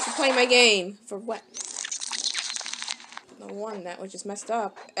 Thank you so much for playing my game. For what? The one that was just messed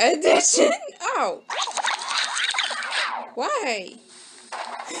up. Edition? Oh. Why?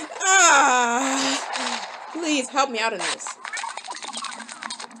 Please help me out in this.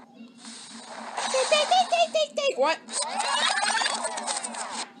 What?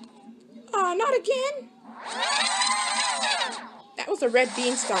 Oh, not again. That was a red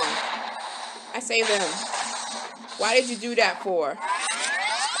beanstalk. I saved them. Why did you do that for?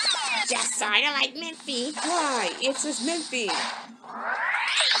 Just sorta like Minfy. Why? It's just Minfy.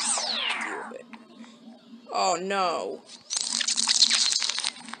 Stupid. Oh no.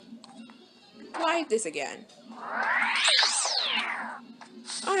 Why this again?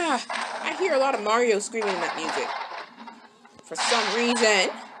 I hear a lot of Mario screaming in that music. For some reason.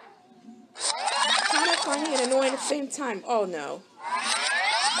 Kind of funny and annoying at the same time. Oh no.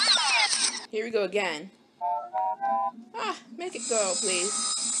 Here we go again. Make it go, please.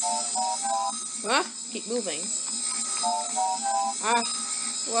 Keep moving.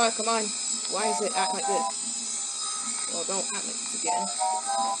 Well, come on. Why is it act like this? Well, don't act like this again.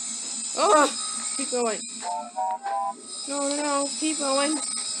 Keep going. No, keep going.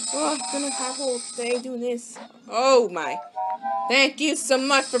 I'm gonna have a whole day doing this. Oh my. Thank you so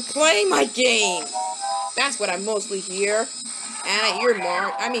much for playing my game. That's what I mostly hear. And I hear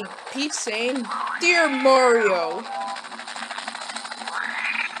Peach saying, "Dear Mario."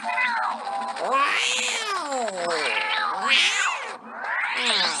 Wow.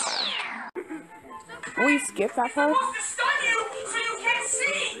 skip that part? supposed to stun you so you can't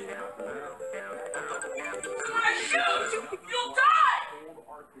see! Shoot! You'll die!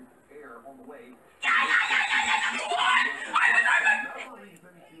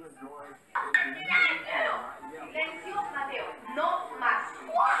 Silencio, Mateo. No más.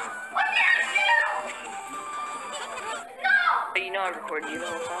 What the hell is you? No! You know I recorded you the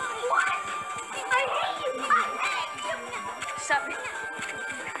whole time. What? I hate you! I hate you! Stop it.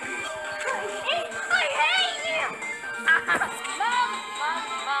 I hate you! Mom.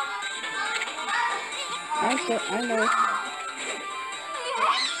 I know.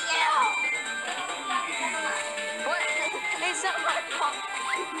 What? It's not my fault.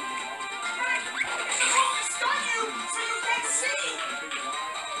 Stun you so you can't see!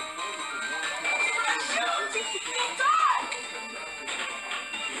 Shoot! You'll die!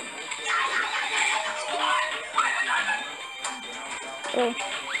 Oh.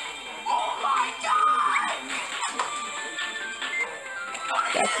 Oh my god!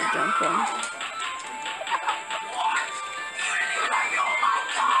 That's the jump one.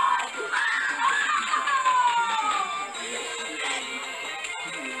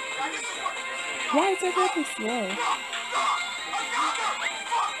 Why is it happening slow?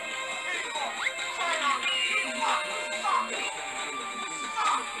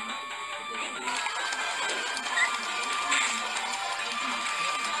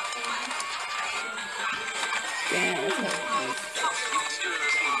 Damn,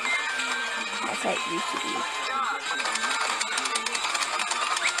 that's how it used to be.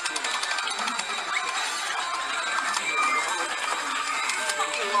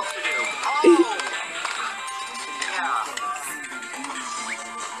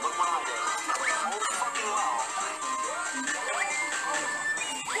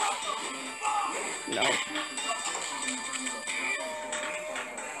 No.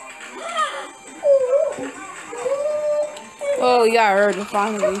 Oh yeah, I heard it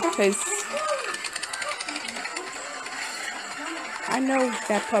finally, because I know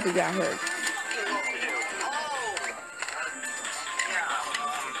that puppy got hurt.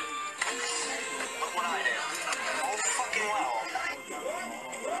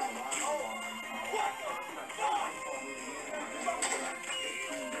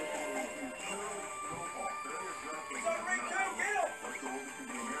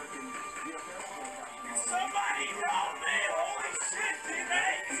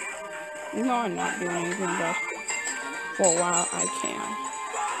 You know I'm not doing anything, but for a while I can.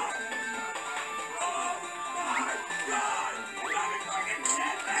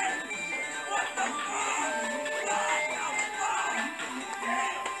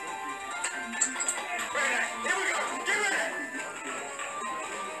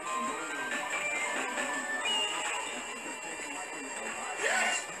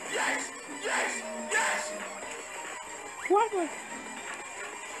 What?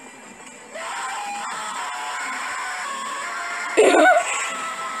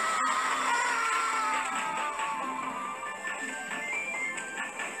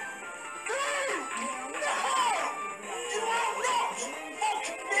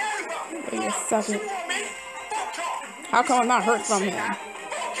 Wait a second. How come I'm not hurt from him?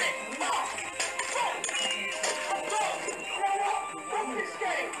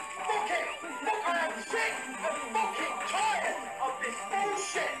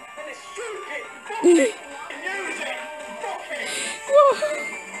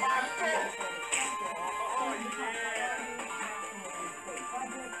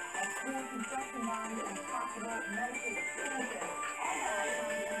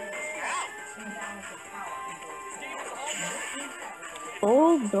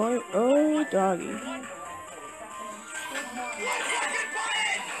 Oh boy, oh doggy.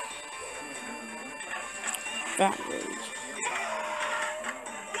 Fat rage.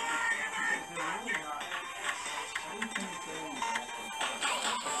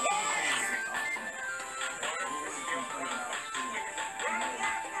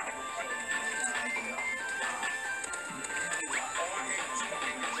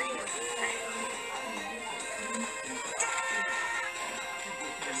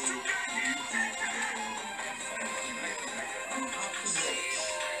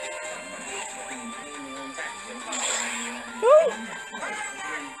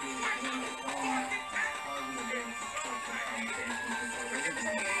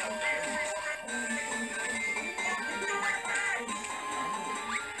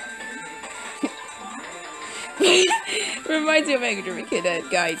 Reminds me of Mega Driven Kid, that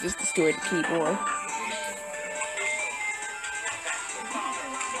guy just destroyed the keyboard.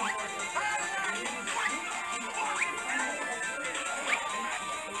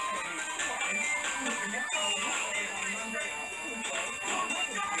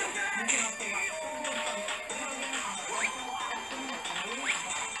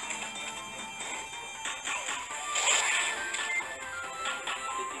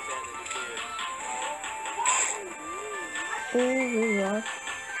 Oh, here you are.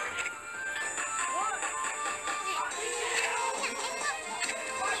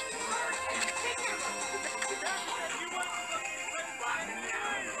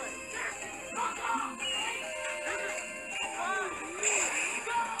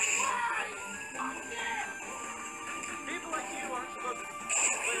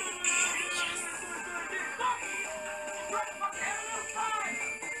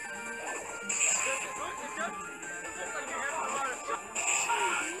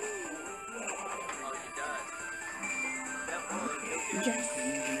 Yes.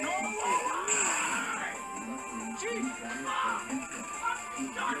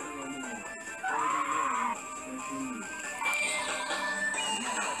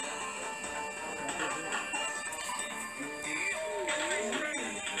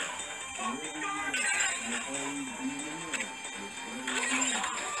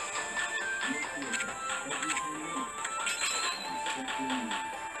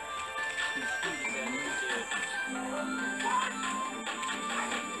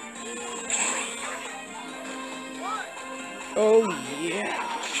 Oh yeah.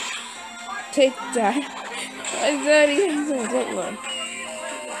 Take that. My daddy has a good one.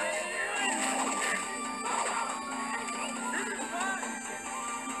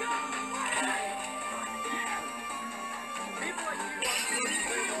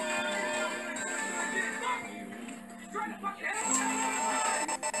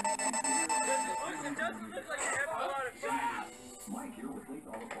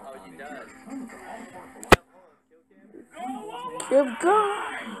 Good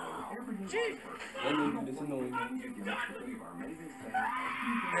God.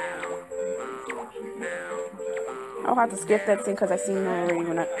 I'll have to skip that thing because I seen that already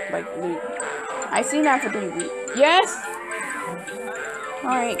when I like loot. I seen that for the loot. Yes. All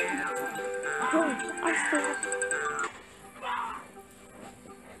right. I still.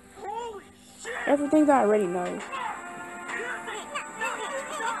 Everything that I already know.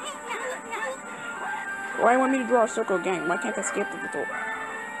 Why want me to draw a circle gang? Why can't I skip the door?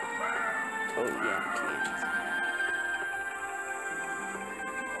 Oh yeah, I can't.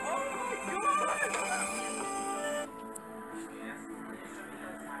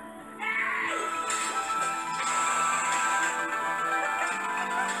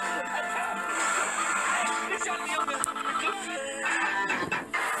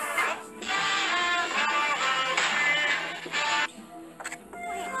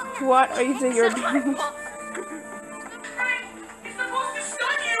 What are you doing? You're doing? It's supposed to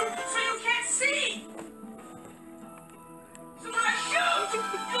stun you so you can't see. So when I shoot,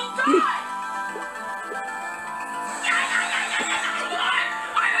 you'll die.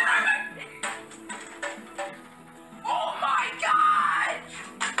 Oh my God!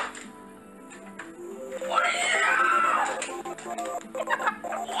 What are you?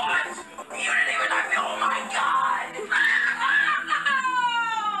 What? You didn't even let me. Oh my God!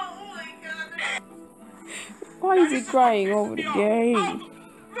 Oh my God! Why is he crying over the game?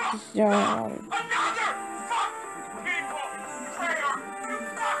 Just Another fuck people traitor! You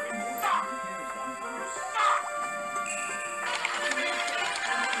fucking suck! You suck!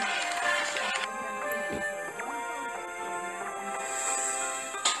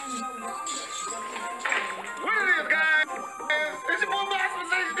 What it is, guys? It's your boy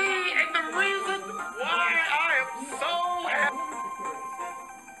Blasphemous HD, and the reason why I am so happy.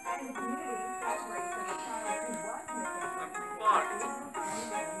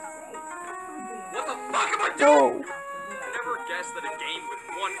 What the fuck am I doing? No. I never guessed that a game with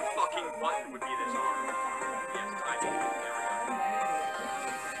one fucking button would be this hard. Yes, I did. There we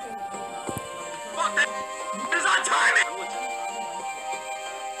go. Fuck that! It's on timing!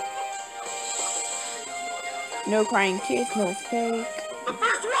 No crying kids, no fake. The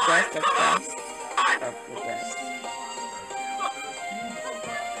first one! Just the best of the best.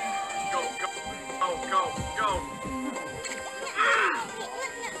 Go, go, go, go, go.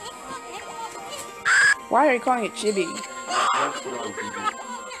 Why are you calling it chibi? How do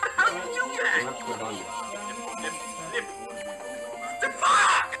you do that? Nip, nip, nip.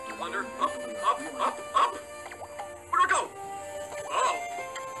 Fuck! Under, up, up, up, up. Where do I go? Oh.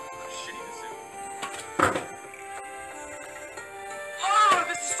 Shitty this is. Oh,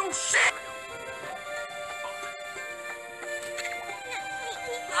 this is so shit!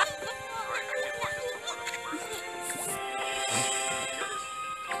 Alright, I can't walk this one.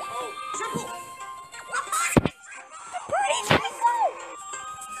 Oh, triple!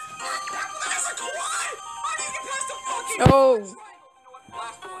 Oh.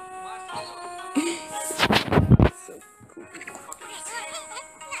 Last one. So cool.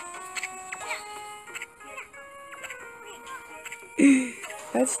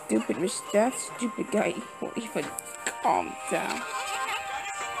 That stupid guy won't even calm down.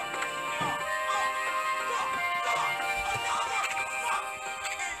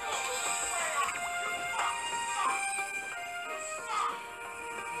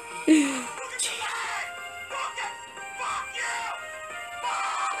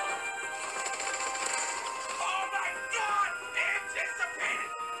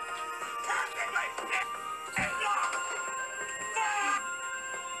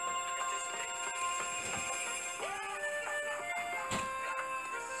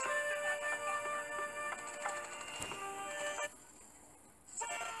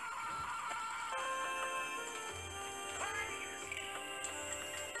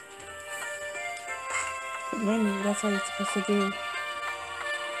 Maybe that's what you're supposed to do.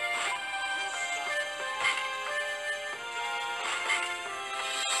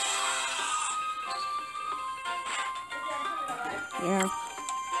 Yeah.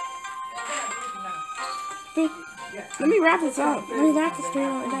 Let me wrap this up. Let me wrap this story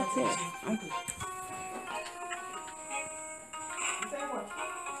up and that's it.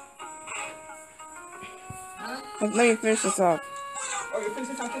 Let me finish this up. Oh, you're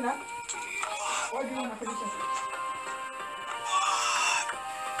finishing something now? What do you want to finish this?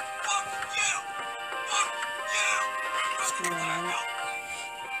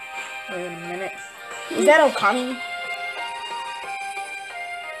 Wait a minute. Is that Okami?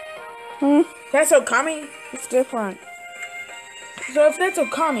 That's Okami? It's different. So if that's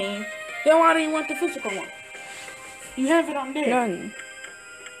Okami, then why do you want the physical one? You have it on there. None.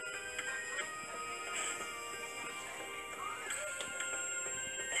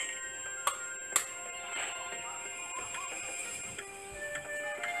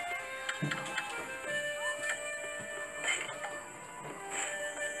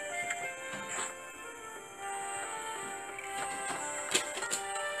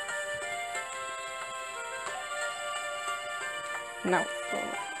 No.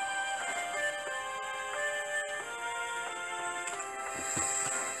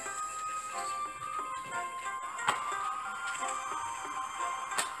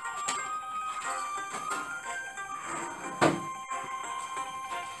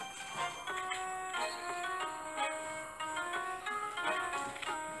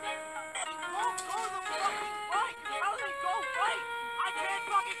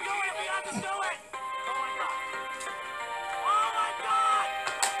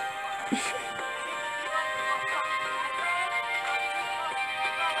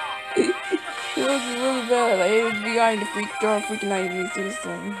 It was really bad. Like, it was behind the freaking out me to this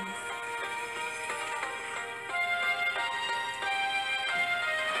thing.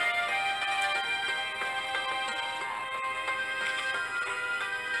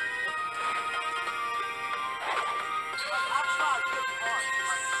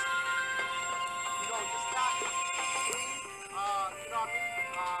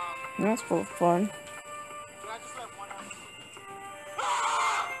 That's for fun.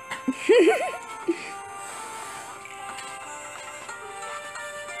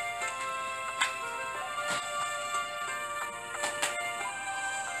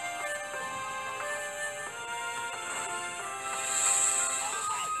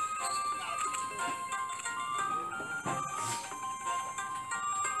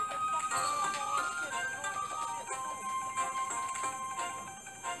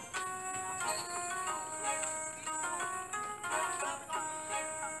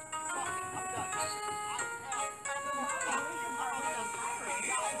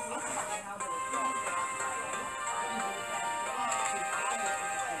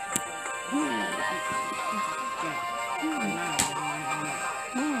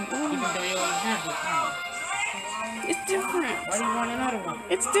 It's different. Why do you want another one?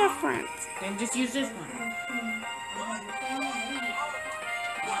 It's different. Then just use this one.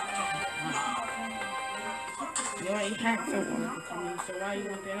 You already have someone, so why you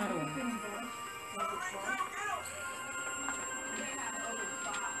want the other one?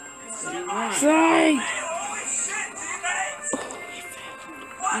 What do you want? Sorry.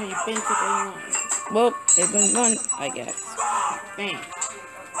 Oh, you bent it all you want. Well, it's been done, I guess. Bang.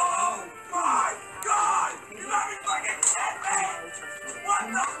 Oh my God! You let me fucking shit, man! What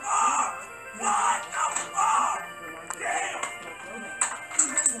the fuck? What the fuck? Damn!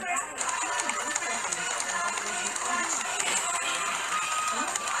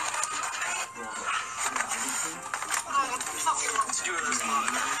 Let's do this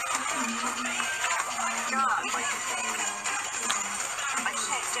monitor. God, like, I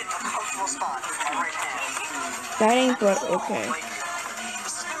can't get a comfortable spot with my right hand. That ain't but okay. Like,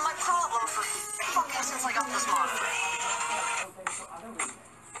 this has been my problem for fucking since I got this monitor.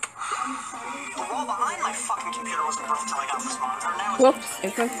 Whoops,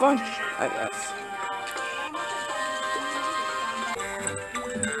 it's been fun, I guess.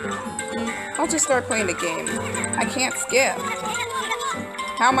 I'll just start playing the game. I can't skip.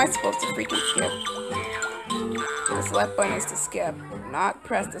 How am I supposed to freaking skip? The select button is to skip, not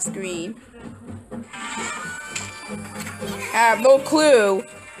press the screen. I have no clue.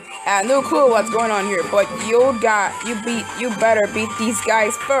 What's going on here, but you better beat these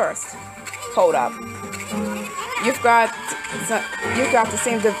guys first. Hold up. You've got the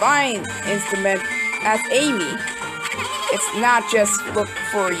same divine instrument as Amy. It's not just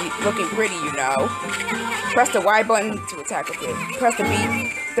looking pretty, you know. Press the Y button to attack with it. Press the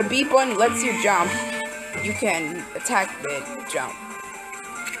B. The B button lets you jump. You can attack mid-jump.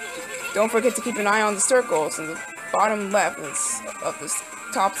 Don't forget to keep an eye on the circles in the bottom left of the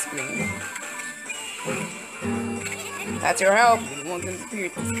top screen. That's your help. You won't disappear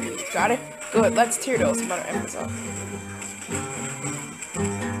at the screen. Got it? Good. Let's tear those about our episode.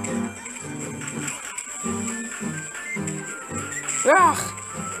 Ugh.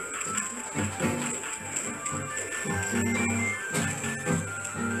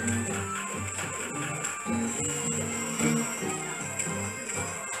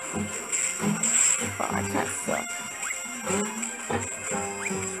 Oh, I kind of suck.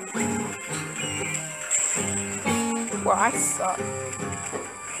 Well, I suck.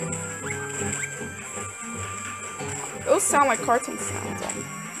 Those sound like cartoon sounds.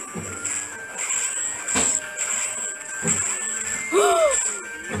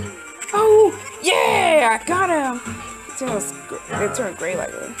 Oh, yeah! I got him! It turned gray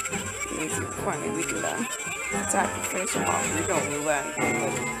like that. It means you finally weaken them. Attack and finish him off. You're gonna do that.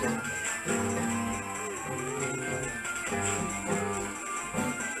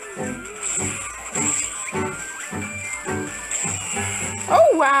 Oh,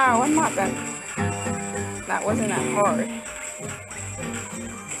 wow! I'm not that... That wasn't that hard.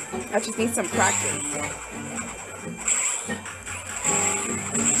 I just need some practice.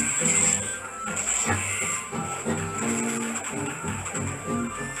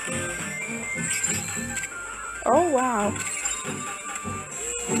 Oh, wow.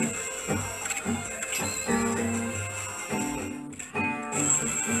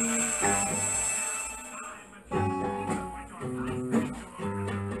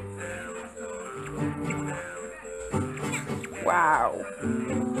 Wow.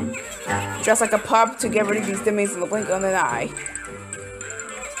 Just like a pup to get rid of these dummies in the blink of an eye.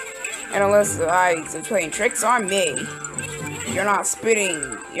 And unless the eyes are playing tricks on me, you're not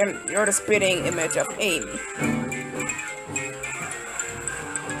spitting. You're the spitting image of Amy.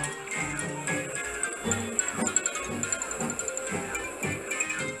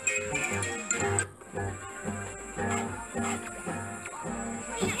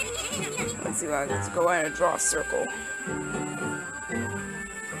 Let's see. Let's go ahead and draw a circle.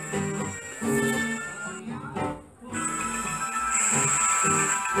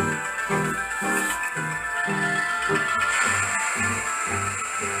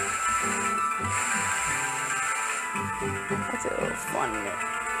 That's a little fun.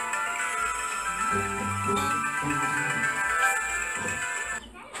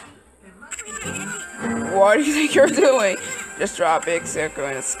 What do you think you're doing? Just draw a big circle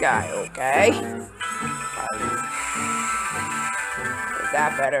in the sky, okay? Is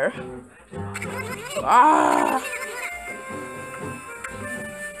that better? Ah!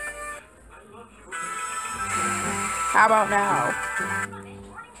 How about now?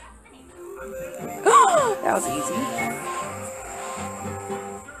 That was easy.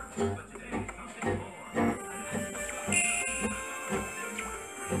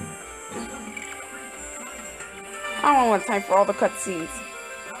 I don't want time for all the cutscenes.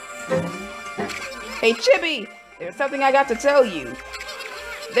 Hey Chibi! There's something I got to tell you.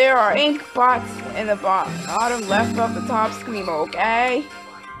 There are ink spots in the bottom left of the top screen, okay?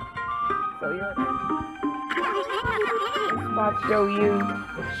 So you're spots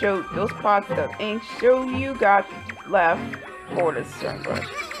show those spots of ink show you got left for the server.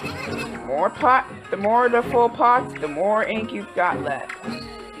 The more the full pots, the more ink you've got left.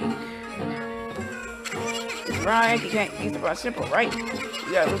 Right, you can't use the brush simple, right?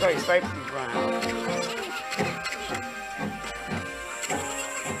 You gotta look at your stripes and run.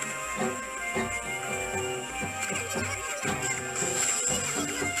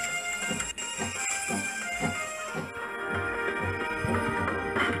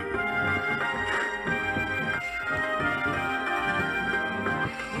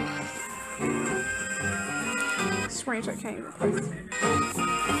 Strange, I can't even place.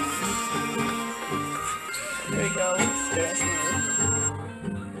 There we go.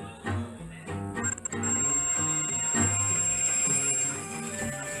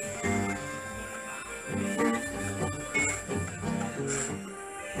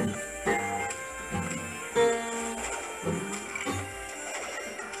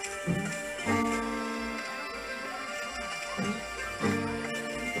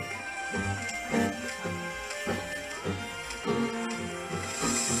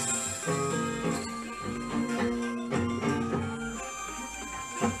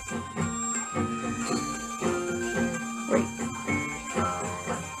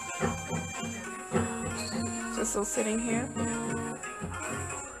 still sitting here.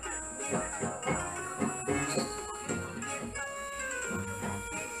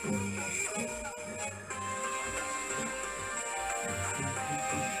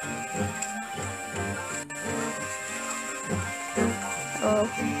 Oh.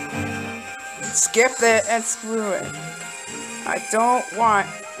 Skip it and screw it. I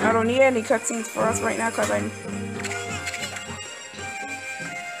don't need any cutscenes for us right now because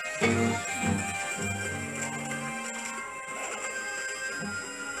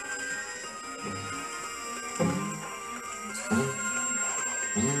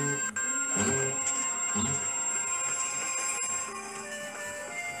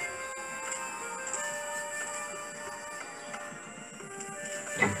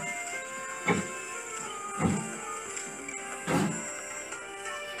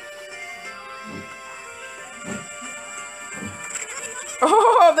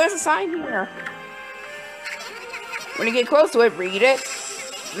oh, there's a sign here. When you get close to it, read it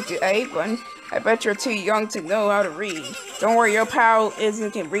with the A button. I bet you're too young to know how to read. Don't worry, your pal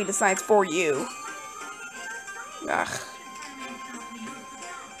Izzy can read the signs for you. Ugh.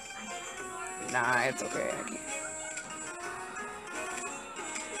 Nah, it's okay. I can't.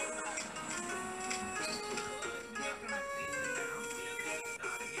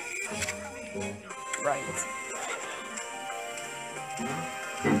 Right.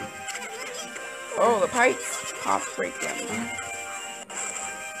 Oh, the pipes. Pop break them.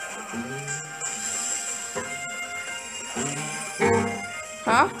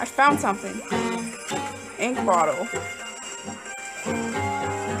 Huh? I found something. Ink bottle.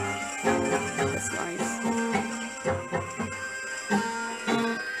 That's nice.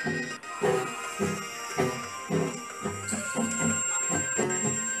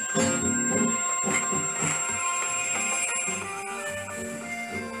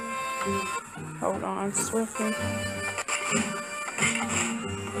 Hold on, swiftly.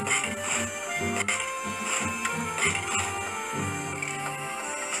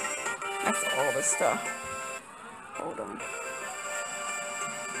 That's all the stuff. Hold on.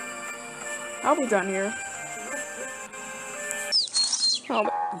 I'll be done here. Oh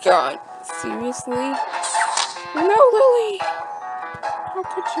my god. Seriously? No, Lily! How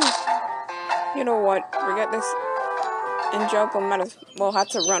could you? You know what? Forget this. Angelica might as well have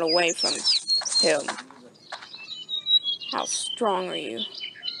to run away from him. How strong are you?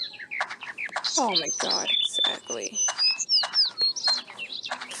 Oh my god, exactly.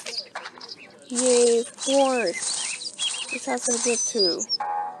 Yay, of course. This has to get to.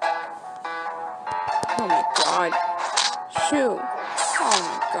 Oh my god. Shoot. Oh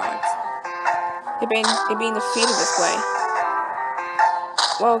my god. They're being defeated this way.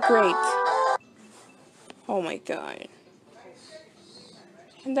 Well, great. Oh my god.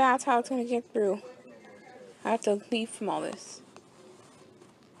 And that's how it's gonna get through. I have to leave from all this.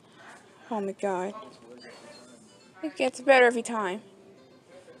 Oh my god. It gets better every time.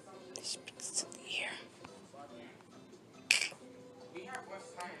 Here.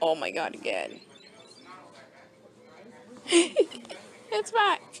 Oh my god, again. It's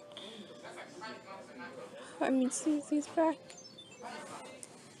back. I mean, Susie's back.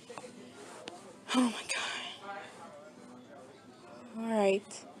 Oh my god.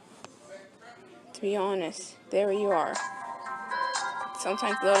 Alright. To be honest, there you are.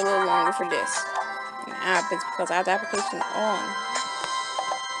 Sometimes a little longer for this. And it happens because I have the application on.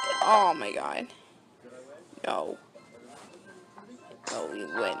 Oh my god. No. No, we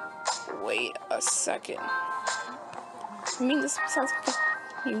went. Wait a second. I mean, this sounds like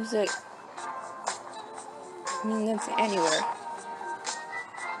music. I mean, that's anywhere.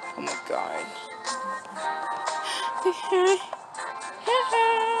 Oh my god.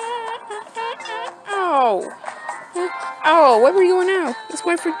 Oh. Oh, where were you going now? That's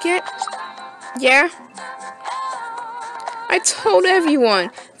why I forget. Yeah? I told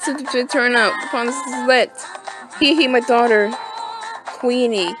everyone to turn up upon this lit. My daughter,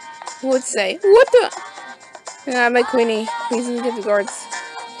 Queenie, would say, what the? My Queenie, please get the guards.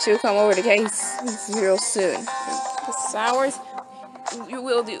 She'll come over the case real soon. The sours? You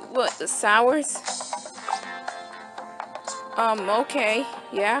will do what? The sours? Okay.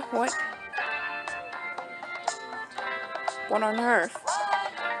 Yeah, what? What on earth?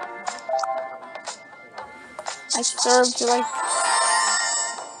 I served like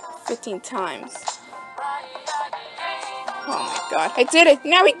 15 times. Oh my god. I did it!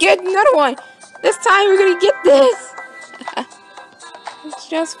 Now we get another one! This time we're gonna get this! It's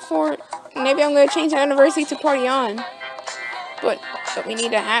just for... Maybe I'm gonna change the anniversary to party on. But we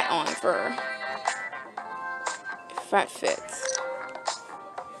need a hat on for her. If that fits.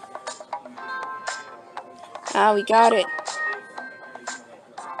 Ah, we got it.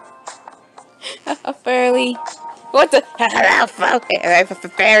 A fairy. What the?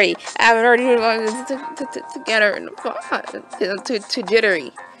 Fairy. I haven't already to get her to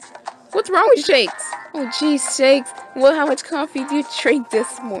jittery. What's wrong with Shakes? Oh, geez, Shakes. Well, how much coffee do you drink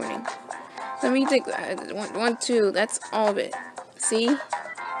this morning? Let me think. One, two. That's all of it. See?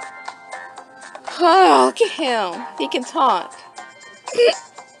 Oh, look at him. He can talk.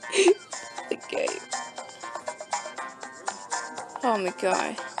 Okay. Oh my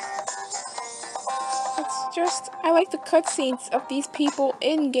god. It's just, I like the cutscenes of these people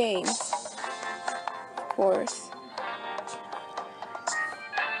in games. Of course.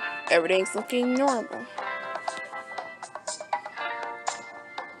 Everything's looking normal.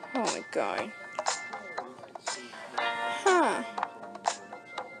 Oh my god. Huh.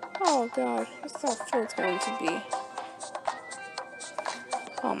 Oh god. That's how it's going to be.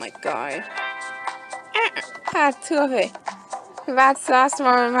 Oh my god. Ah, two of it. That's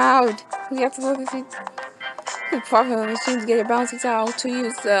more out. We have to look at the part of the machine to get your bouncy out to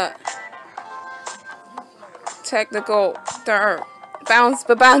use the technical term.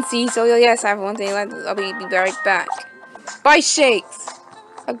 Bouncy. So yes, I have one thing. I'll be right back. Bye, Shakes.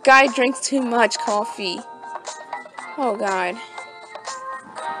 A guy drinks too much coffee. Oh god.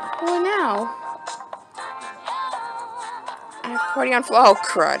 Well now. I have party on floor. Oh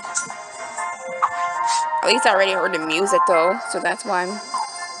crud. At least I already heard the music though, so that's why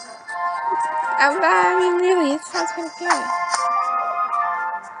I mean really, it sounds kind of good.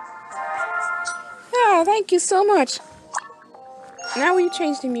 Oh, thank you so much. Now will you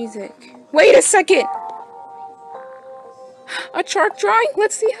change the music? Wait a second! A chalk drawing?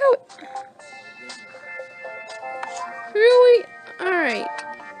 Let's see how it... Really? Alright.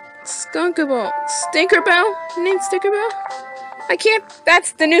 Skunkable. Stinkerbell? Named Stinkerbell? I can't...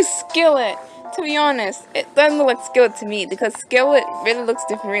 That's the new Skillet. To be honest, it doesn't look like Skillet to me, because Skillet really looks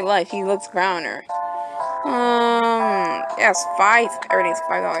different in real life. He looks browner. Yes, everything's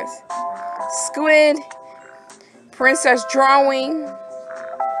 $5. Squid. Princess drawing.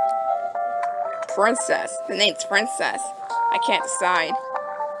 Princess. The name's Princess. I can't decide.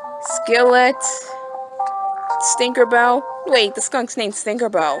 Skillet. Stinkerbell. Wait, the skunk's name's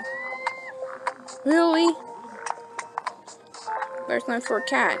Stinkerbell. Really? There's none for a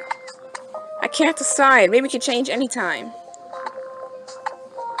cat. I can't decide. Maybe we can change anytime.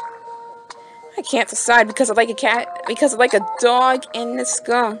 I can't decide because I like a cat. Because I like a dog and a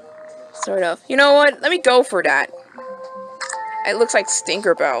skunk. Sort of. You know what? Let me go for that. It looks like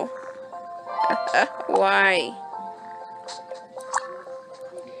Stinkerbell. Why?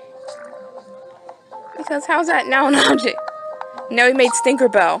 Because how's that now an object? Now we made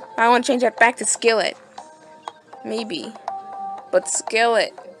Stinkerbell. I want to change that back to Skillet. Maybe. But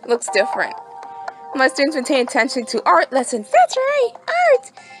Skillet looks different. My students been paying attention to art lessons. That's right!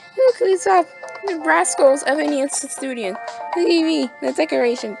 Art! Look who's up. The rascals of any student. Look at me. The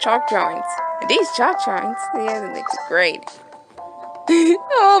decoration. Chalk drawings. These chalk drawings? Yeah, they look great.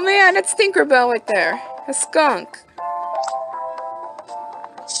 Oh man, that's Tinkerbell right there. A skunk.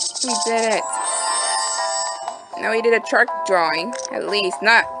 We did it. Now we did a chalk drawing. At least.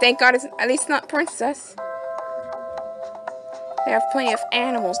 Thank God it's at least not Princess. They have plenty of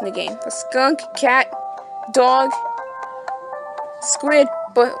animals in the game. A skunk, cat, dog, squid.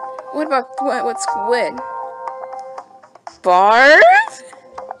 But what about what squid? Barbs?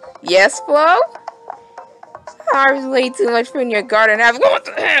 Yes, Flo? Barb's way too much food in your garden. What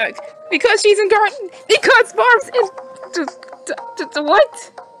the heck? Because she's in garden. Because Barb's in.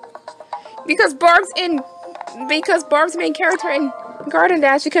 What? Because Barb's main character in Garden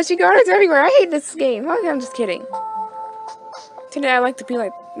Dash. Because she gardens everywhere. I hate this game. I'm just kidding. Today I like to be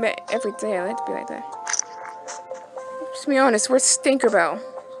like every day. I like to be like that. Just be honest. Where's Stinkerbell?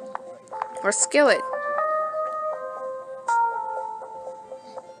 Or Skillet?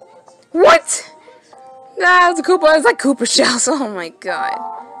 What? Nah, it's a Koopa. It's like Koopa shells. Oh my god.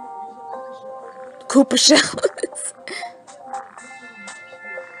 Koopa shells.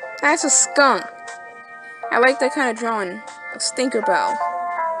 That's a skunk. I like that kind of drawing of Stinkerbell.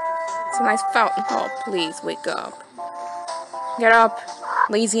 It's a nice fountain. Oh, please wake up. Get up.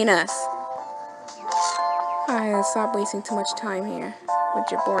 Laziness. I gotta stop wasting too much time here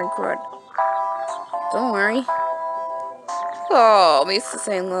with your boring crud. Don't worry. Oh, it's the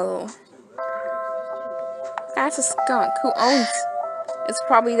same level. That's a skunk. Who owns? It's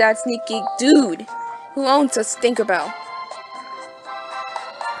probably that sneaky dude who owns a Stinkerbell.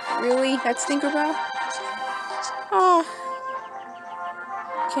 Really? That's Stinkerbell? Oh.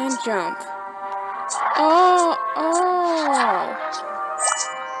 Can't jump. Oh.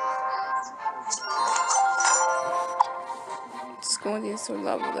 going to this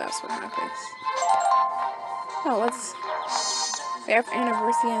level, that's what happens. Oh, let's... They have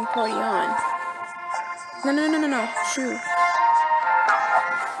anniversary and party on. No. Shoot.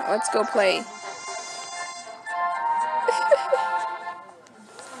 Let's go play.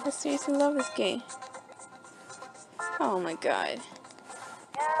 I seriously love this game. Oh my god.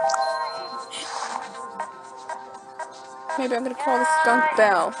 Maybe I'm gonna call the skunk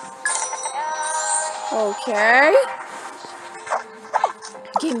bell. Okay.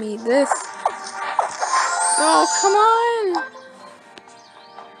 Give me this. Oh, come on.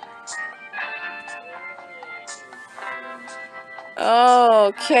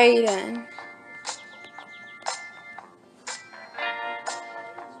 Okay then.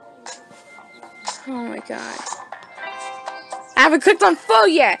 Oh my god. I haven't clicked on full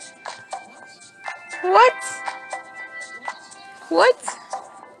yet. What? What?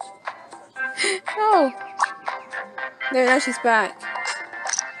 Oh. There, now she's back.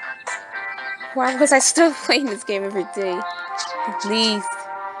 Why was I still playing this game every day? At least.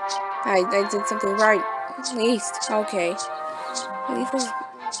 I did something right. At least. Okay. At least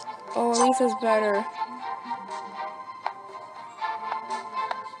it was better.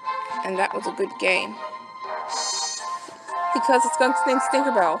 And that was a good game. Because it's gonna name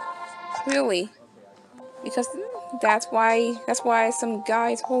Stinkerbell. Really. Because that's why some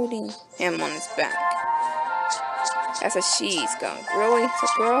guy's holding him on his back. That's a she skunk. Really? It's a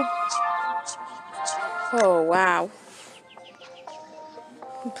girl? Oh wow.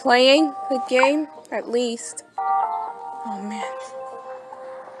 I'm playing the game at least. Oh man.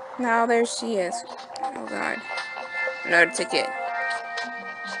 Now there she is. Oh god. Another ticket.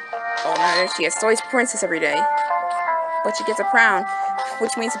 Oh now there she is. It's always princess every day. But she gets a crown,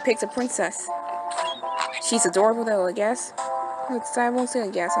 which means it picks a princess. She's adorable though, I guess. I won't say I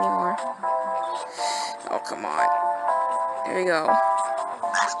guess anymore. Oh come on. There we go.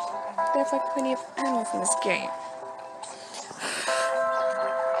 There's like plenty of animals in this game.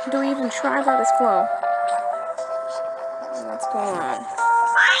 Do we even try about this flow? What's going on?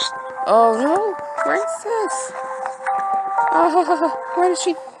 Oh no! Princess! Oh, what is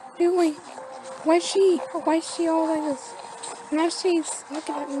she doing? Why is she all like this? Now she's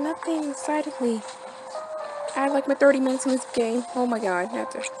looking at nothing excitedly. I had like my 30 minutes in this game. Oh my god, I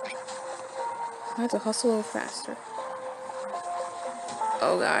have to hustle a little faster.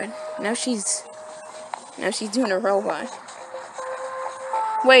 Oh god. Now she's doing a robot.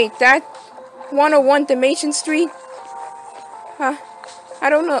 Wait, that 101 Dalmatian Street? Huh? I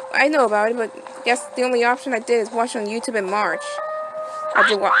don't know. I know about it, but I guess the only option I did is watch on YouTube in March.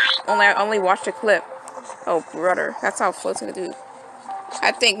 I only watched a clip. Oh brother, that's how Flo's gonna do.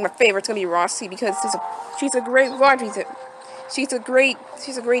 I think my favorite's gonna be Rossi because she's a great laundry tip. She's a great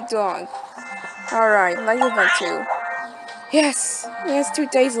dog. Alright, like event 2. Yes, he has 2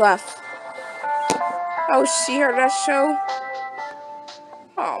 days left. Oh, she heard that show?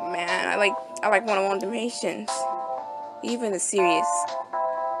 Oh man, I like 101 Dalmatians. Even the series.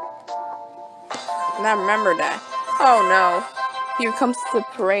 And I remember that. Oh no. Here comes the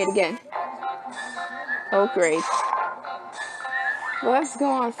parade again. Oh great. Let's go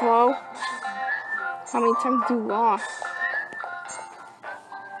on, Flo. How many times have you lost?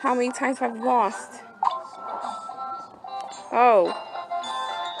 How many times have I lost? Oh.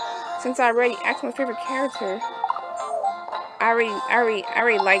 Since I already asked my favorite character, I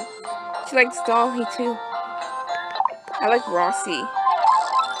already like. She likes Dolly too. I like Rossi.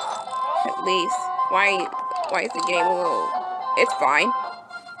 At least. Why is the game a little? It's fine.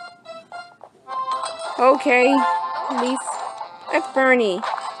 Okay. At least that's Bernie.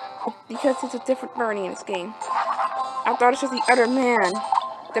 Because it's a different Bernie in this game. I thought it was the other man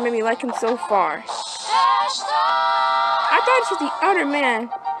that made me like him so far. I thought it was the other man,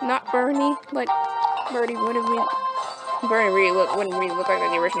 not Bernie, but Bernie wouldn't really look like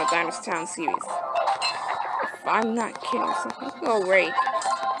the original Dinosaur Town series. If I'm not kidding or something. Oh great.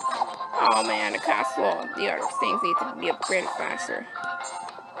 Oh man, the castle, the other things need to be upgraded faster.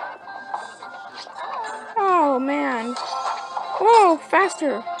 Oh man. Whoa,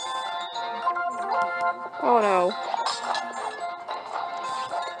 faster. Oh no.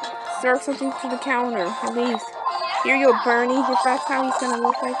 Serve something to the counter, at least. Here you go, Bernie, if that's how he's gonna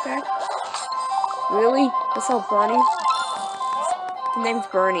look like that. Really? That's how Bernie? The name's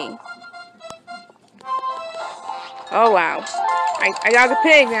Bernie. Oh wow. I got a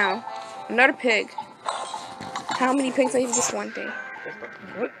pig now. Another pig. How many pigs I eat this one thing?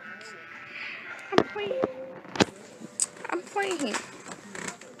 What? I'm playing.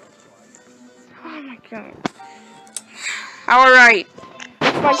 Oh my god. Alright.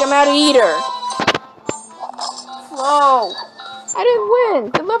 Looks like I'm out of eater. Flo. I didn't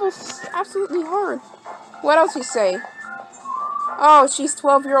win. The level's absolutely hard. What else you say? Oh, she's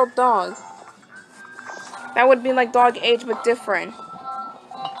 12-year-old dog. That would be like dog age, but different.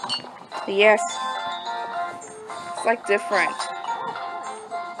 Yes. It's like different.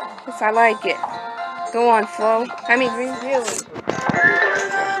 Yes, I like it. Go on, Flo. I mean, really.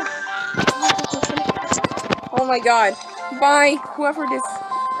 Oh my god. Bye, whoever this.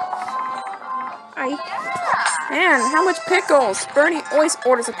 Man, how much pickles? Bernie always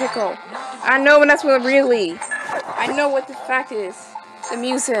orders a pickle. I know, but that's what really. I know what the fact is. The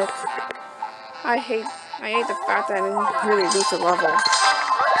music. I hate the fact that I really lose the level.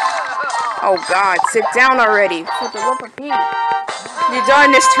 Oh god, sit down already. For the love of Pete. You're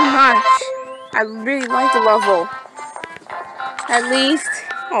doing this too much. I really like the level. At least.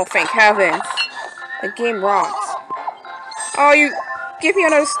 Oh, thank heavens. The game rocks. Oh, you give me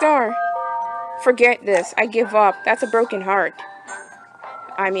another star. Forget this. I give up. That's a broken heart.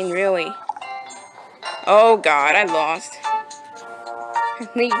 I mean, really. Oh god, I lost.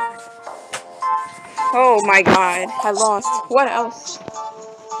 Oh my god, I lost. What else?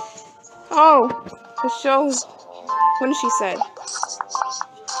 Oh, the show. What did she say?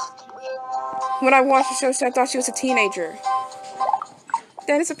 When I watched the show, I thought she was a teenager.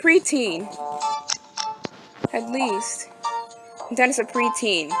 Then it's a preteen. At least. Then it's a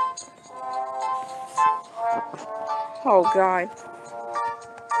preteen. Oh god.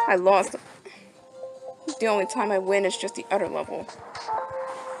 I lost. The only time I win is just the other level.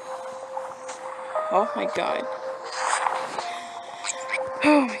 Oh my god.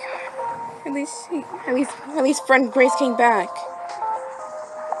 Oh my god. At least friend Grace came back.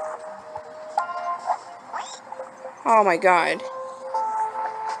 Oh my god.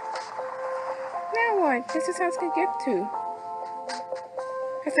 Now what? This is how it's gonna get to.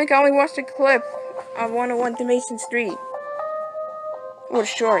 I think I only watched a clip of 101 Mason Street. Or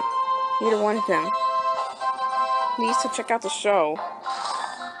short. Either one of them. Needs to check out the show.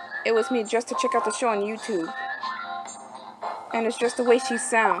 It was me just to check out the show on YouTube. And it's just the way she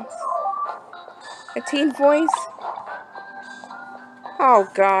sounds. A teen voice? Oh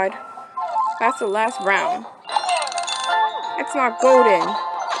god. That's the last round. It's not golden.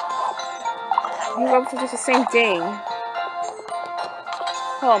 You love to do the same thing.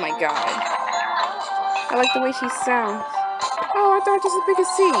 Oh my god. I like the way she sounds. Oh, I thought just a bigger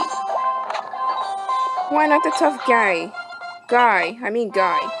seat. Why not the tough guy? Guy.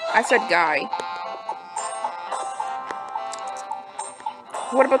 I said guy.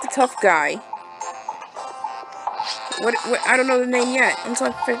 What about the tough guy? What? I don't know the name yet until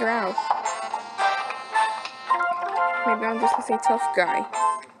I figure out. Maybe I'm just gonna say tough guy.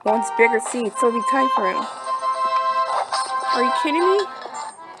 Wants bigger seats, so it'll be tight for him. Are you kidding me?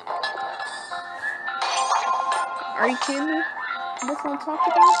 Are you kidding me? That's what I'm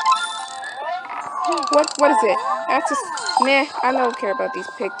talking about? What is it? That's just meh. I don't care about these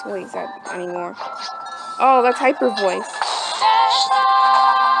pig toys anymore. Oh, that's Hyper Voice.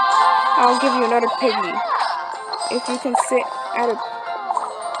 I'll give you another piggy. If you can sit at a...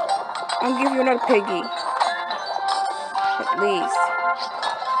 I'll give you another piggy. At least.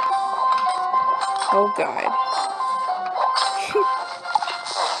 Oh god.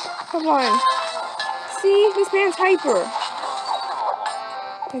 Come on. See? This man's hyper.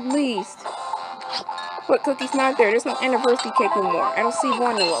 At least. But Cookie's not there. There's no anniversary cake no more. I don't see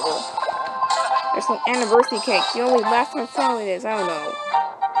one in the level. There's no anniversary cake. The only last time I saw it is, I don't know.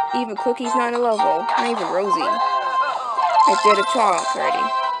 Even Cookie's not in the level. Not even Rosie. I did a challenge already.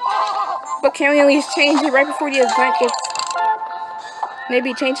 But can we at least change it right before the event gets...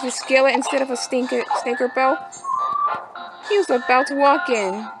 Maybe change the skillet instead of a stinker bell? He was about to walk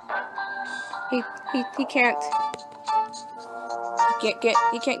in. He can't...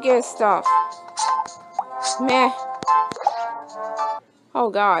 He can't get his stuff. Meh. Oh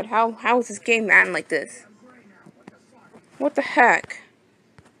god, how is this game man like this? What the heck?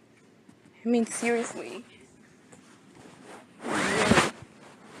 I mean, seriously. Really?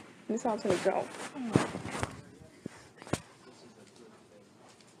 This is how it's gonna go.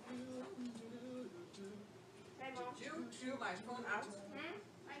 Did you chew my phone out?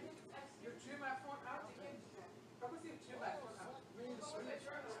 You chew my phone out? Como assim, chew my phone out?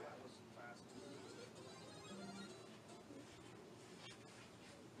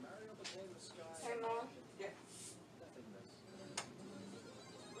 Hey, Mom. Yeah.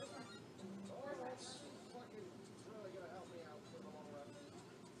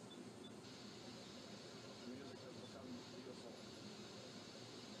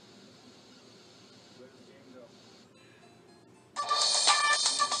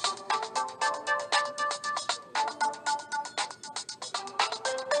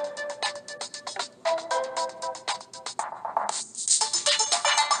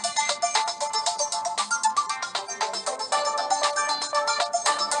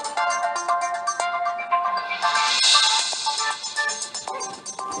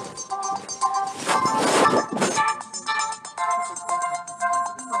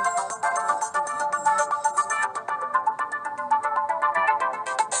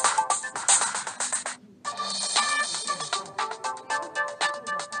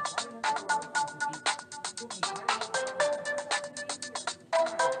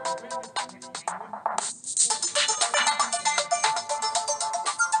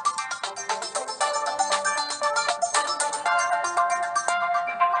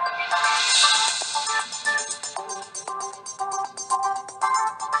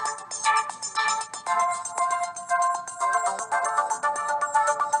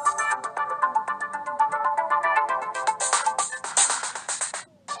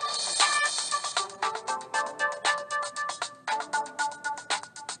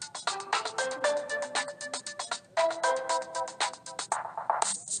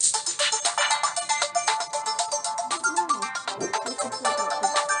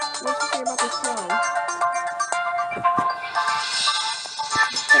 the show.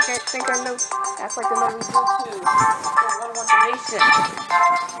 I think I know. That's like another review too. One information.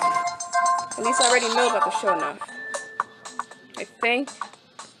 At least I already know about the show now. I think.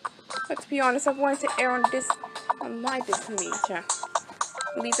 Let's be honest, I've wanted to air on my Disney channel.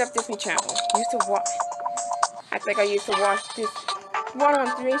 At least up Disney Channel. Used to watch. I think I used to watch this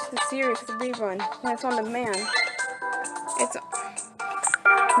 113H the series, the rerun, when it's on demand.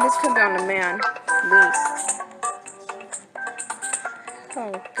 This could be on demand, at least.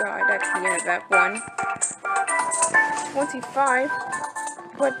 Oh god, that's the end of that one. 25.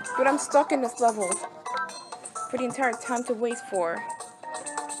 But I'm stuck in this level for the entire time to wait for.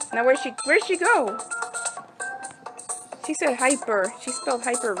 Now where'd she go? She said hyper. She spelled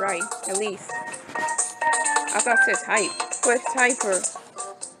hyper right, at least. I thought it says hype. But it's hyper.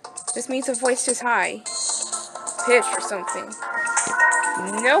 This means her voice is high. Pitch or something.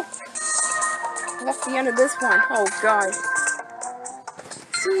 Nope. That's the end of this one. Oh god.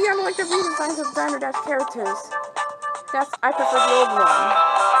 See, I don't like the redesigns of Diner Dash characters. I prefer the old one.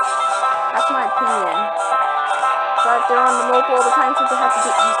 That's my opinion. But they're on the mobile all the time since I have to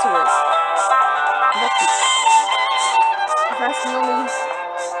get used to it. That's the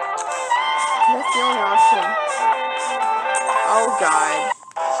only option. Oh god.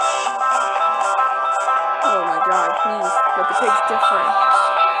 Oh my god, please. But the pig's different.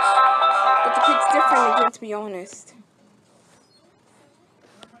 But the pig's different again, to be honest.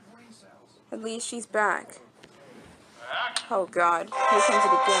 At least she's back. Oh god, here comes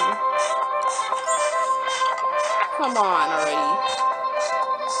it again. Come on already.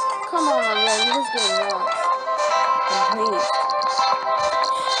 Come on already, this is getting lost. Please.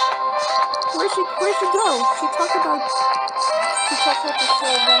 Where'd she go? She talked about the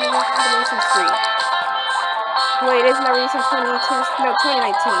show running off Combination Street. Wait, isn't that released in 2018? No,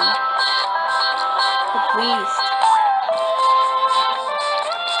 2019.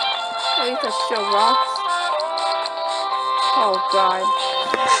 At least that show rocks. Oh god.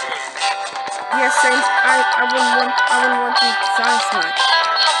 Yes, I wouldn't want the designs much.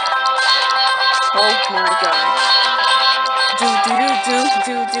 Oh my god. Do.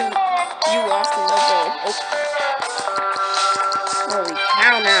 You lost the logo. Oh. Holy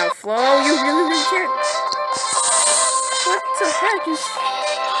cow now, Flo. You really can't. What the heck is...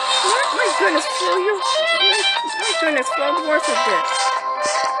 My goodness, Flo. My goodness, Flo. The worst of this.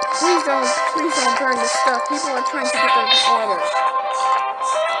 Please don't burn this stuff. People are trying to get their order.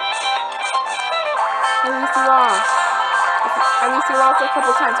 At least he lost a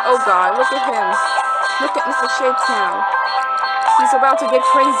couple times. Oh god, look at him. Look at Mr. Shakes now. He's about to get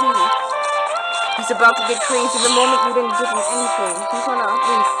crazy. The moment you didn't give him anything. He's gonna at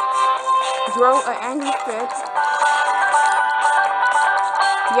least throw an angry fit.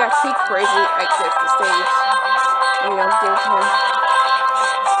 Yeah, he crazy exits the stage. And you don't give him.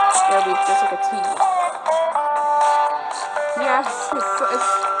 That'll be just like a tease. Yes,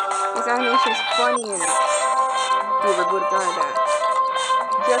 his animation is funny and Beaver would have done that.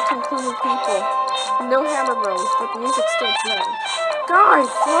 Just including people. No hammer rolls, but the music's still playing. Guys,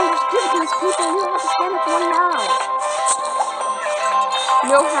 let's give these people, you don't have to stand up one now.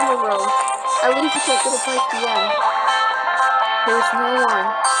 No hammer rolls. At least you can't get it past the end. There's no one.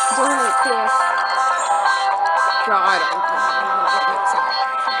 Donate this. God, I don't know what makes sense.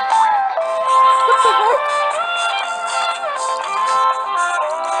 What the heck?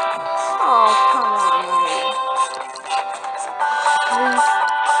 Oh, come on, man. Please.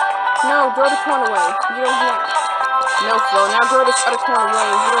 No, throw the corn away. You don't want it. No, Flo. Now throw this other corn away.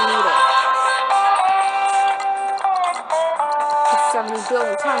 You don't need it. It's 70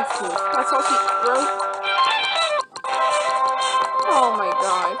 billion times 2. That's all she wrote. Oh my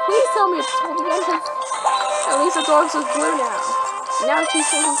god. Please tell me it's told again. At least the dog's is blue now. Now she's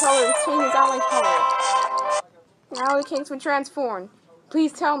changing color. It's changing his eye color. Now the king's been transformed.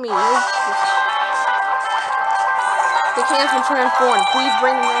 Please tell me. The king's been transformed. Please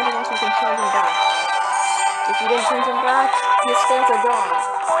bring him around and change him back. If you didn't change him back, he stands a dog.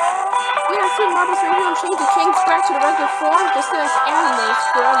 Yeah, see, Marvel's right here and change the king's back to the regular form. Just stay as animals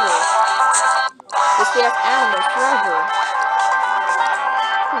forever. Just stay as animals forever.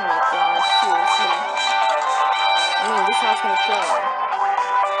 Oh my gosh, seriously. I mean, this house gonna kill.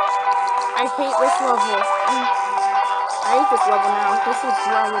 I hate this level. I hate this level now. This is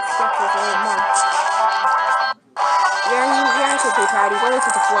where I get stuck for a month. Yeah, it's okay, Patty. Don't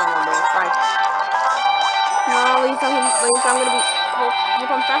listen to Flo no more. Bye. No, at least I'm gonna be. Hope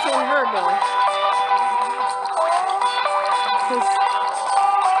I'm faster than her, though. Cause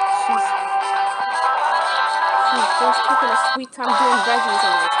she's Just taking a sweet time doing veggies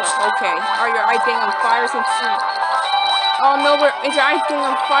and that stuff. Okay. Are your eye thing on fire since you... Oh no, is your eye thing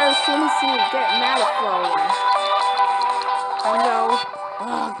on fire as soon as you get mad at flowing? Oh no.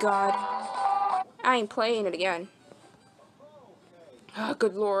 Oh god. I ain't playing it again. Oh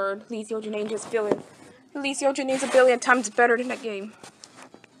good lord. At least Yojinane's feeling... At least Yojinane's a billion times better than that game.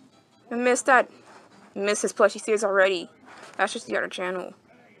 I missed that. I missed his plushie series already. That's just the other channel.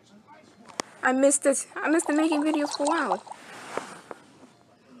 I missed it. I missed the making videos for a while.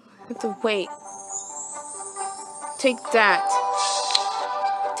 I have to wait. Take that.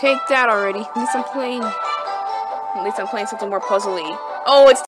 Take that already. At least I'm playing something more puzzly. Oh, it's